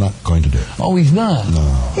Leonard's not going to do it. Oh, he's not?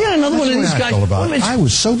 No. Yeah, another one of these guys. I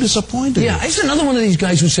was so disappointed. Yeah, he's another one of these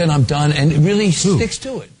guys who said, I'm done, and really sticks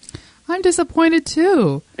to it. I'm disappointed,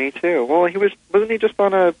 too. Me, too. Well, wasn't he just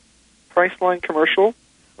on a Priceline commercial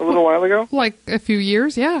a little while ago? Like a few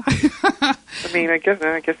years, yeah. I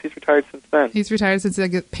guess he's retired since then. He's retired since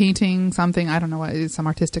painting something. I don't know what, some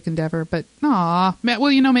artistic endeavor. But well,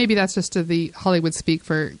 maybe that's just to the Hollywood speak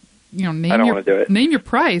for name your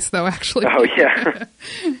price, though. Actually, oh yeah.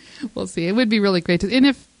 We'll see. It would be really great to. And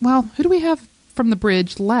who do we have from the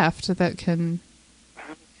bridge left that can?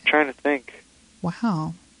 I'm trying to think.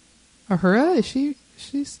 Wow, Uhura, is she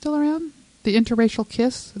still around? The interracial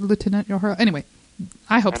kiss, Lieutenant Uhura. Anyway,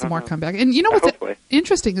 I hope some more come back. And what's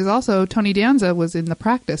interesting is also Tony Danza was in The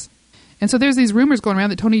Practice. And so there's these rumors going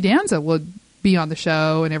around that Tony Danza would be on the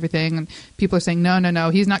show and everything. And people are saying, no,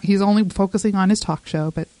 he's not. He's only focusing on his talk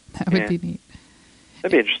show, but that would be neat.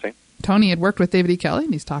 That'd be interesting. Tony had worked with David E. Kelley,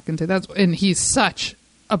 and he's talking to that, and he's such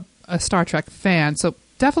a Star Trek fan. So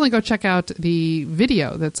definitely go check out the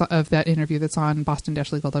video of that interview that's on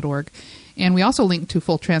boston-legal.org. And we also link to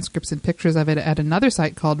full transcripts and pictures of it at another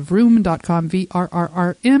site called vroom.com,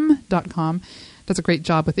 VRRRM.com. Does a great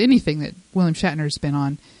job with anything that William Shatner's been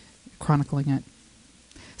on, chronicling it.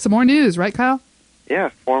 Some more news, right, Kyle? Yeah,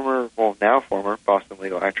 now former Boston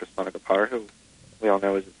legal actress Monica Potter, who we all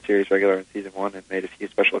know is a series regular in Season 1 and made a few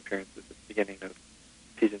special appearances at the beginning of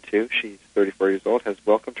Season 2. She's 34 years old, has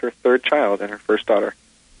welcomed her third child and her first daughter,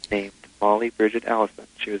 named Molly Bridget Allison.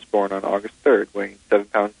 She was born on August 3rd, weighing 7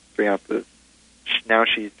 pounds, 3 ounces. Now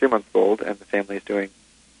she's 3 months old, and the family is doing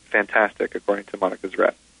fantastic, according to Monica's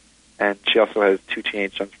rep. And she also has 2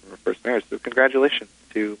 teenage sons from her first marriage, so congratulations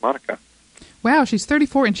to Monica. Wow, she's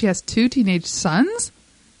 34 and she has 2 teenage sons?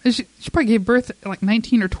 She probably gave birth at like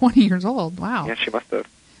 19 or 20 years old. Wow. Yeah, she must have.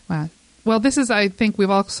 Wow. Well, this is, I think we've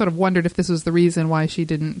all sort of wondered if this was the reason why she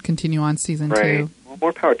didn't continue on Season 2. Well,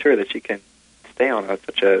 more power to her that she can stay on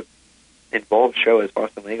such a involved show as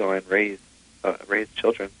Boston Legal and raise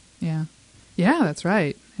children. Yeah. Yeah, that's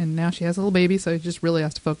right. And now she has a little baby, so she just really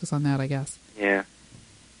has to focus on that, I guess. Yeah.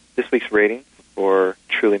 This week's ratings for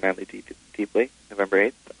Truly Madly Deeply,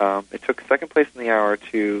 November 8th. It took second place in the hour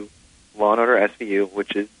to Law & Order SVU,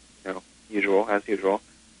 which is, usual, as usual.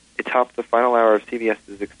 It topped the final hour of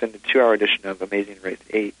CBS's extended 2-hour edition of Amazing Race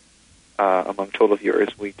 8. Among total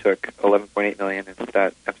viewers, we took 11.8 million, and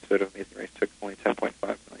that episode of Amazing Race took only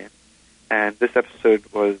 10.5 million. And this episode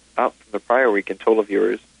was up from the prior week in total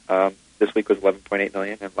viewers. This week was 11.8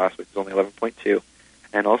 million, and last week was only 11.2.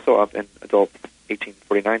 And also up in adult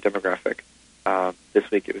 18-49 demographic. This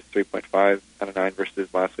week it was 3.5 out of 9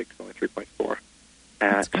 versus last week's only 3.4.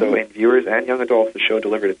 So in viewers and young adults, the show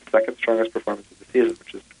delivered its second strongest performance of the season,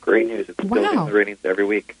 which is great news. It's building the ratings every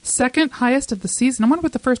week. Second highest of the season. I wonder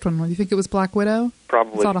what the first one was. Do you think it was Black Widow?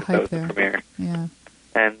 Probably. That was the premiere. Yeah.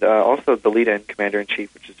 And also the lead-in,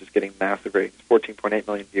 Commander-in-Chief, which is just getting massive ratings, 14.8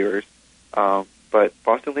 million viewers. But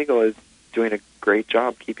Boston Legal is doing a great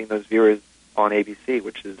job keeping those viewers on ABC,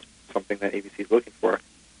 which is something that ABC is looking for.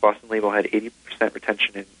 Boston Legal had 80%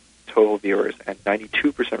 retention in total viewers and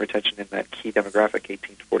 92% retention in that key demographic,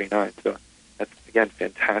 18-49. So that's, again,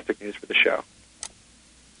 fantastic news for the show.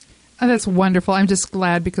 Oh, that's wonderful. I'm just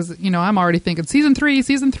glad because, I'm already thinking season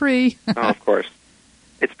 3. Oh, of course.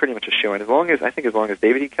 It's pretty much a show. And as long as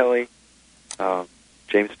David E. Kelley,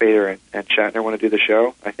 James Spader, and Shatner want to do the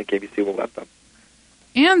show, I think ABC will let them.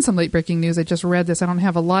 And some late-breaking news. I just read this. I don't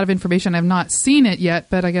have a lot of information. I've not seen it yet,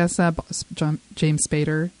 but I guess James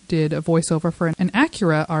Spader did a voiceover for an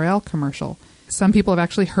Acura RL commercial. Some people have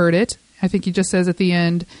actually heard it. I think he just says at the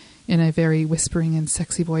end, in a very whispering and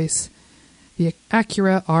sexy voice, the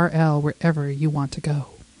Acura RL, wherever you want to go.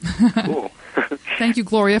 Cool. Thank you,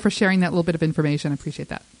 Gloria, for sharing that little bit of information. I appreciate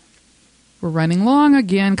that. We're running long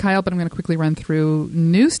again, Kyle, but I'm going to quickly run through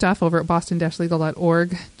new stuff over at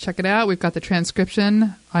boston-legal.org. Check it out. We've got the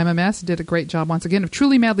transcription. IMMS did a great job once again of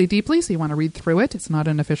Truly Madly Deeply, so you want to read through it. It's not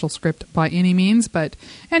an official script by any means, and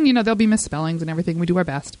there'll be misspellings and everything. We do our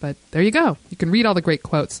best, but there you go. You can read all the great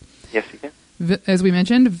quotes. Yes, you can. As we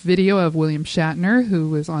mentioned, video of William Shatner, who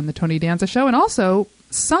was on the Tony Danza show, and also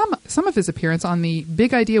some of his appearance on the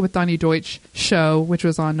Big Idea with Donnie Deutsch show, which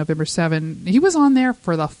was on November 7. He was on there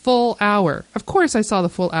for the full hour. Of course, I saw the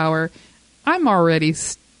full hour. I'm already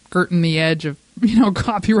skirting the edge of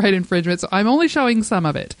copyright infringement, so I'm only showing some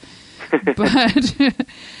of it.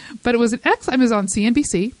 But it was I was on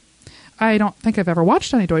CNBC. I don't think I've ever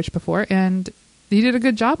watched Donnie Deutsch before, and he did a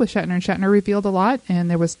good job with Shatner, and Shatner revealed a lot, and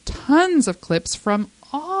there was tons of clips from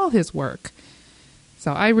all his work.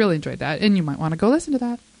 So I really enjoyed that, and you might want to go listen to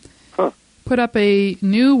that. Huh. Put up a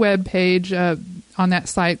new web page on that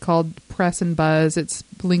site called Press and Buzz. It's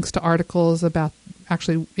links to articles about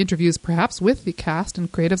actually interviews perhaps with the cast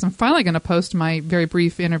and creatives. I'm finally going to post my very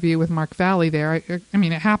brief interview with Mark Valley there. I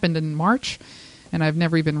mean, it happened in March, and I've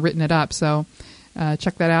never even written it up. So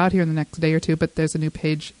check that out here in the next day or two. But there's a new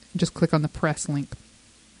page. Just click on the press link.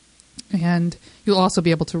 And you'll also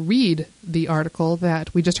be able to read the article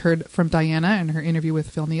that we just heard from Diana and her interview with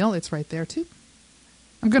Phil Neal. It's right there, too.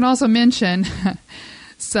 I'm going to also mention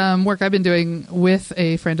some work I've been doing with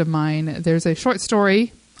a friend of mine. There's a short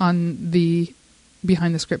story on the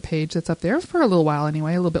Behind the Script page that's up there for a little while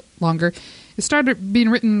anyway, a little bit longer. It started being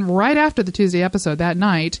written right after the Tuesday episode that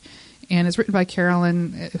night, and it's written by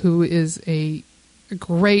Carolyn, who is a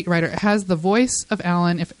great writer. It has the voice of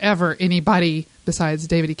Alan, if ever anybody besides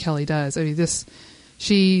David E. Kelley does. I mean,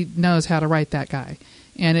 she knows how to write that guy.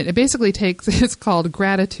 And it basically it's called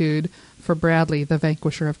Gratitude for Bradley, the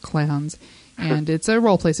Vanquisher of Clowns. And it's a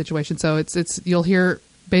role play situation. So you'll hear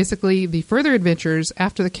basically the further adventures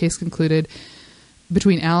after the case concluded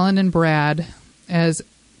between Alan and Brad, as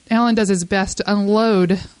Alan does his best to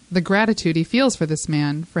unload the gratitude he feels for this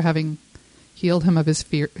man for having healed him of his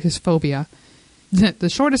phobia. The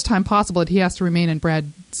shortest time possible that he has to remain in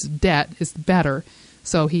Brad's debt is better.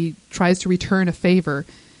 So he tries to return a favor.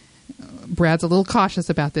 Brad's a little cautious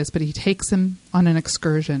about this, but he takes him on an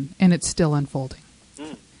excursion, and it's still unfolding.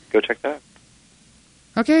 Go check that out.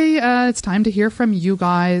 Okay, it's time to hear from you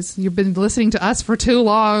guys. You've been listening to us for too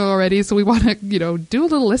long already, so we want to, do a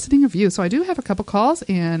little listening of you. So I do have a couple calls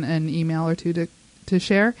and an email or two to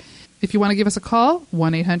share. If you want to give us a call,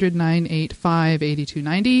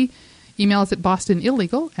 1-800-985-8290. Email us at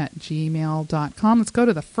bostonillegal@gmail.com. Let's go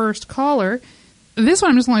to the first caller. This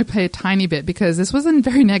one I'm just going to play a tiny bit because this was a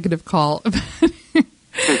very negative call.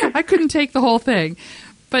 I couldn't take the whole thing.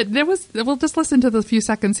 But we'll just listen to the few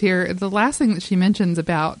seconds here. The last thing that she mentions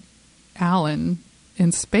about Alan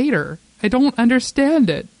and Spader, I don't understand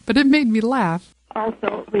it, but it made me laugh.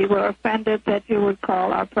 Also, we were offended that you would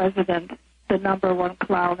call our president the number one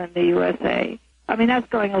clown in the USA. I mean, that's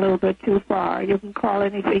going a little bit too far. You can call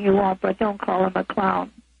anything you want, but don't call him a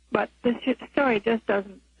clown. But this story just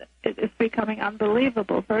doesn't, it's becoming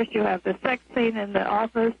unbelievable. First, you have the sex scene in the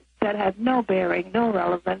office that had no bearing, no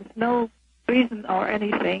relevance, no reason or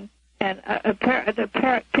anything, and it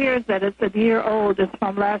appears that it's a year old. It's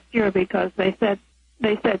from last year because they said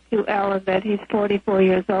to Alan that he's 44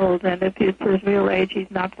 years old, and if it's his real age,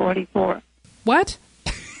 he's not 44. What?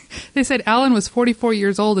 They said Alan was 44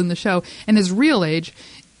 years old in the show, and his real age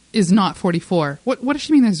is not 44. What does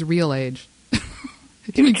she mean his real age? Do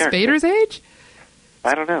you mean Spader's age?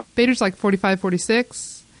 I don't know. Spader's like 45,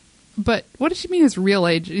 46. But what does she mean his real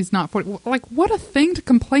age is not 40? Like, what a thing to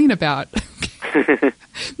complain about.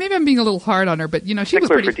 Maybe I'm being a little hard on her, but, she was pretty...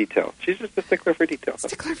 Stickler for detail. She's just a stickler for detail.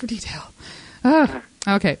 Stickler for detail.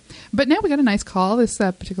 Okay. But now we got a nice call. This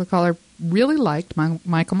particular caller really liked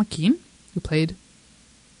Michael McKean, who played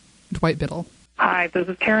Dwight Biddle. Hi, this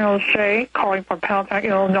is Karen O'Shea calling from Palatine,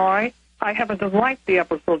 Illinois. I happen to like the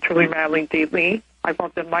episode Truly Madly Deeply. I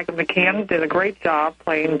thought that Michael McKean did a great job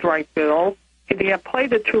playing Dwight Biddle. If he had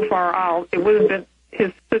played it too far out, it would have been,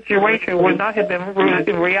 his situation would not have been rooted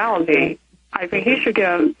in reality. I think he should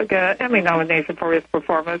get an Emmy nomination for his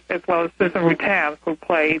performance, as well as Susan Rutan, who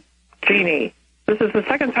played Jeannie. This is the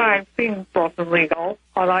second time seeing Boston Legal,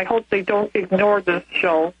 and I hope they don't ignore this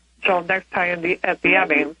show next time at the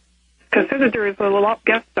Emmys. Considering there is a lot of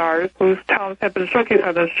guest stars whose talents have been showcased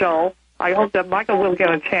on the show, I hope that Michael will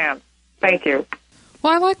get a chance. Thank you.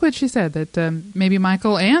 Well, I like what she said, that maybe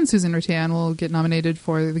Michael and Susan Rutan will get nominated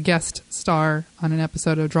for the guest star on an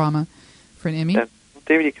episode of drama for an Emmy.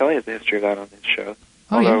 David E. Kelley has a history of that on his show.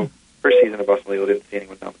 Although first season of Boston Legal didn't see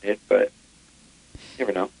anyone nominated, but you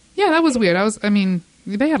never know. Yeah, that was weird.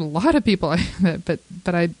 They had a lot of people, but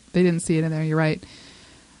they didn't see it in there. You're right.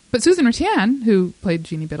 But Susan Rutan, who played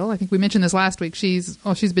Jeannie Biddle, I think we mentioned this last week. She's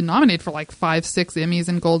been nominated for like 5-6 Emmys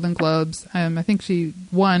and Golden Globes. I think she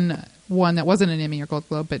won one that wasn't an Emmy or Gold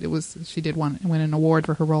Globe, but she did win an award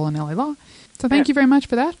for her role in LA Law. So thank you very much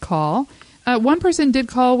for that call. One person did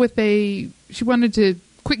call she wanted to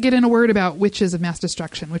get in a word about Witches of Mass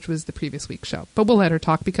Destruction, which was the previous week's show. But we'll let her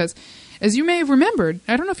talk because, as you may have remembered,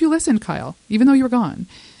 I don't know if you listened, Kyle, even though you were gone.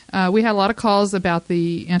 We had a lot of calls about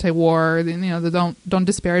the anti-war, the don't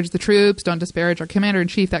disparage the troops, don't disparage our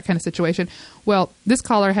commander-in-chief, that kind of situation. Well, this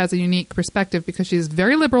caller has a unique perspective because she's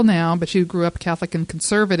very liberal now, but she grew up Catholic and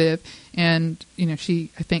conservative, and she,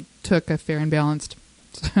 I think, took a fair and balanced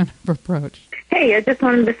approach. Hey, I just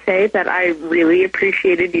wanted to say that I really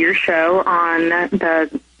appreciated your show on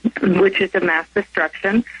the Witches of Mass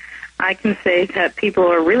Destruction. I can say that people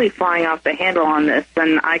are really flying off the handle on this,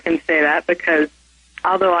 and I can say that because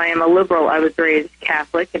although I am a liberal, I was raised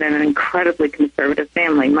Catholic in an incredibly conservative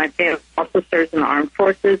family. My family also serves in the armed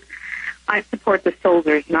forces. I support the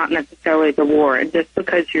soldiers, not necessarily the war. And just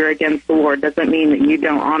because you're against the war doesn't mean that you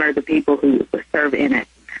don't honor the people who serve in it.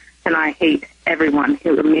 And I hate everyone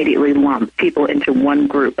who immediately lumps people into one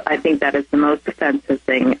group. I think that is the most offensive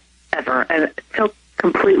thing ever. And it's so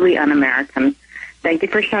completely un-American. Thank you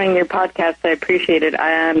for showing your podcast. I appreciate it.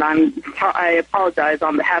 And I apologize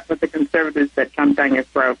on behalf of the conservatives that jumped down your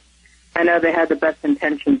throat. I know they had the best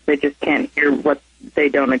intentions. They just can't hear what they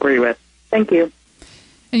don't agree with. Thank you.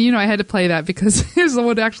 And, I had to play that because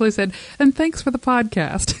someone actually said, and thanks for the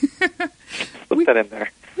podcast. Put that in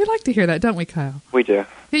there. We like to hear that, don't we, Kyle? We do.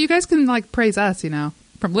 Yeah, you guys can, praise us,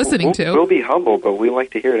 from listening to. We'll be humble, but we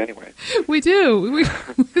like to hear it anyway. We do.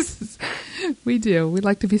 We do. We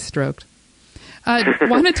like to be stroked.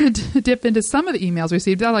 Wanted to dip into some of the emails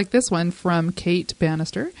received. I like this one from Kate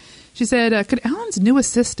Bannister. She said, could Alan's new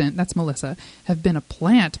assistant, that's Melissa, have been a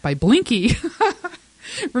plant by Blinky?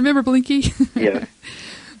 Remember Blinky? Yes.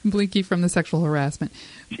 Blinky from the sexual harassment.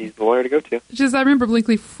 She's the lawyer to go to. She says, I remember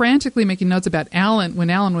Blinky frantically making notes about Alan when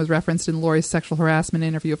Alan was referenced in Lori's sexual harassment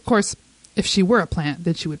interview. Of course, if she were a plant,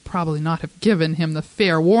 then she would probably not have given him the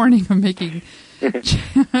fair warning of making,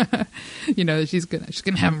 she's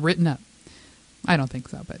gonna have him written up. I don't think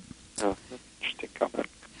so, but. Oh, interesting comment.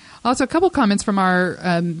 Also, a couple comments from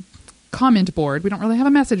our comment board. We don't really have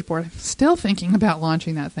a message board. I'm still thinking about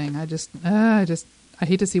launching that thing. I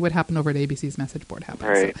hate to see what happened over at ABC's message board happen.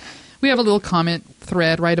 Right. So we have a little comment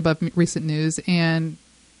thread right above recent news, and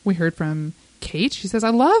we heard from Kate. She says, I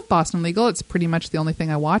love Boston Legal. It's pretty much the only thing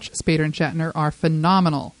I watch. Spader and Shatner are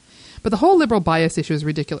phenomenal. But the whole liberal bias issue is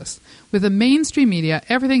ridiculous. With the mainstream media,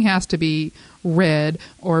 everything has to be red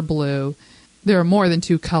or blue. There are more than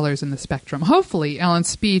two colors in the spectrum. Hopefully, Alan's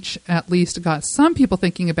speech at least got some people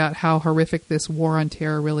thinking about how horrific this war on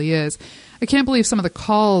terror really is. I can't believe some of the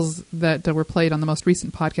calls that were played on the most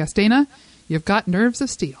recent podcast. Dana, you've got nerves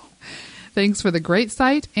of steel. Thanks for the great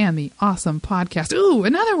site and the awesome podcast. Ooh,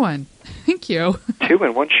 another one. Thank you. 2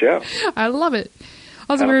 in one show. I love it.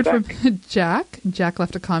 Also heard from Jack. Jack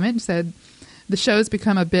left a comment and said, the show's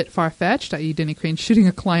become a bit far-fetched, i.e. Denny Crane shooting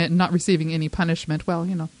a client and not receiving any punishment. Well,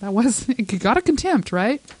 that was, he got a contempt,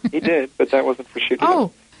 right? He did, but that wasn't for shooting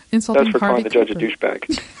him. Insulting That's for Harvey calling the judge Cooper. a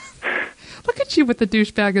douchebag. Look at you with the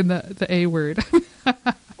douchebag and the A word.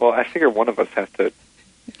 Well, I figure one of us has to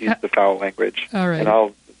use the foul language. All right.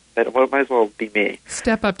 And it might as well be me.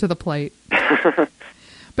 Step up to the plate.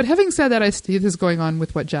 But having said that, this is going on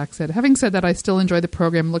with what Jack said. Having said that, I still enjoy the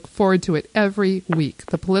program and look forward to it every week.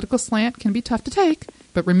 The political slant can be tough to take,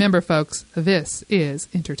 but remember, folks, this is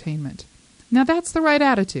entertainment. Now, that's the right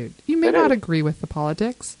attitude. You may not agree with the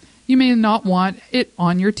politics. You may not want it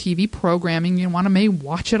on your TV programming. You may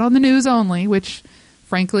watch it on the news only, which,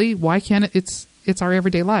 frankly, why can't it? It's our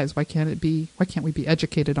everyday lives. Why can't it be? Why can't we be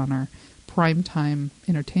educated on our primetime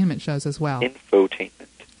entertainment shows as well? Infotainment.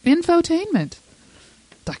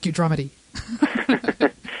 Docudramedy.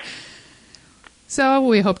 So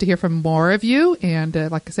we hope to hear from more of you. And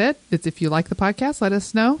like I said, if you like the podcast, let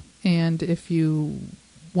us know. And if you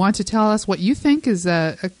want to tell us what you think is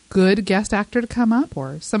a good guest actor to come up,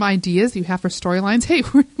 or some ideas you have for storylines, hey,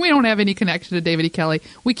 we don't have any connection to David E. Kelley.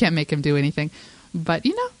 We can't make him do anything. But,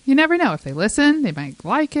 you never know. If they listen, they might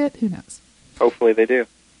like it. Who knows? Hopefully they do.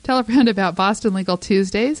 Tell a friend about Boston Legal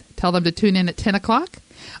Tuesdays. Tell them to tune in at 10 o'clock.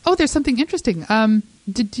 Oh, there's something interesting.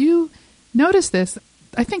 Did you notice this?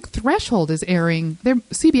 I think Threshold is airing.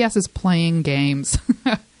 CBS is playing games.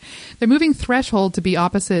 They're moving Threshold to be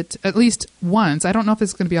opposite, at least once. I don't know if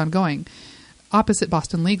it's going to be ongoing. Opposite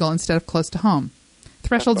Boston Legal instead of Close to Home.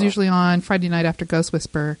 Threshold's usually on Friday night after Ghost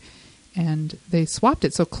Whisperer, and they swapped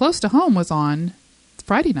it. So Close to Home was on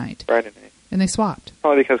Friday night. And they swapped.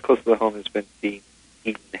 Probably because Close to the Home has been being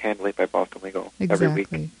eaten handily by Boston Legal every week.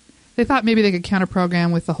 They thought maybe they could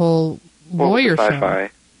counter-program with the whole lawyer show. Sci-fi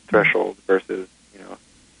Threshold versus,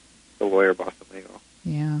 the lawyer Boston Legal.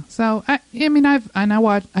 Yeah. So, I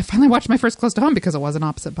finally watched my first Close to Home because it wasn't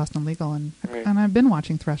opposite Boston Legal, and I've been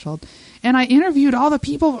watching Threshold. And I interviewed all the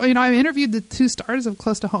people, I interviewed the 2 stars of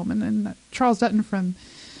Close to Home and Charles Dutton from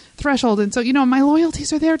Threshold. And so, my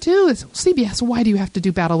loyalties are there too. It's CBS, why do you have to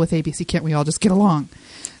do battle with ABC? Can't we all just get along?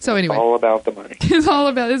 So anyway. It's all about the money.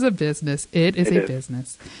 It's a business. It is a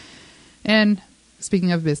business. And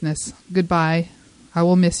speaking of business, goodbye. I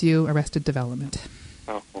will miss you, Arrested Development.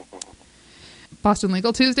 Boston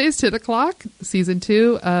Legal Tuesdays, 10 o'clock, Season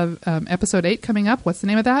 2 of Episode 8 coming up. What's the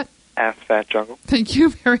name of that? Ass Fat Jungle. Thank you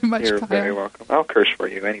very much, You're Kyle. very welcome. I'll curse for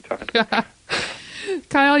you anytime.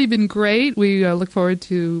 Kyle, you've been great. We look forward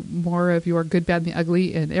to more of your good, bad, and the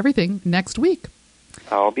ugly and everything next week.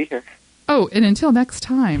 I'll be here. Oh, and until next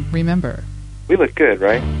time, remember. We look good,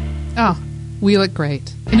 right? Oh, we look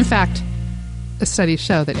great. And in fact, studies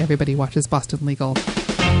show that everybody watches Boston Legal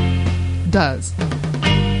does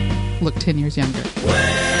look 10 years younger.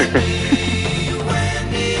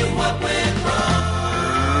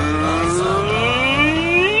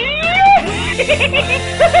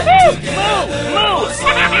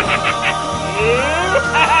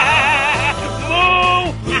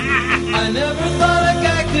 I never thought a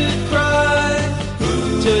guy could cry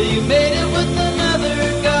till you made it with the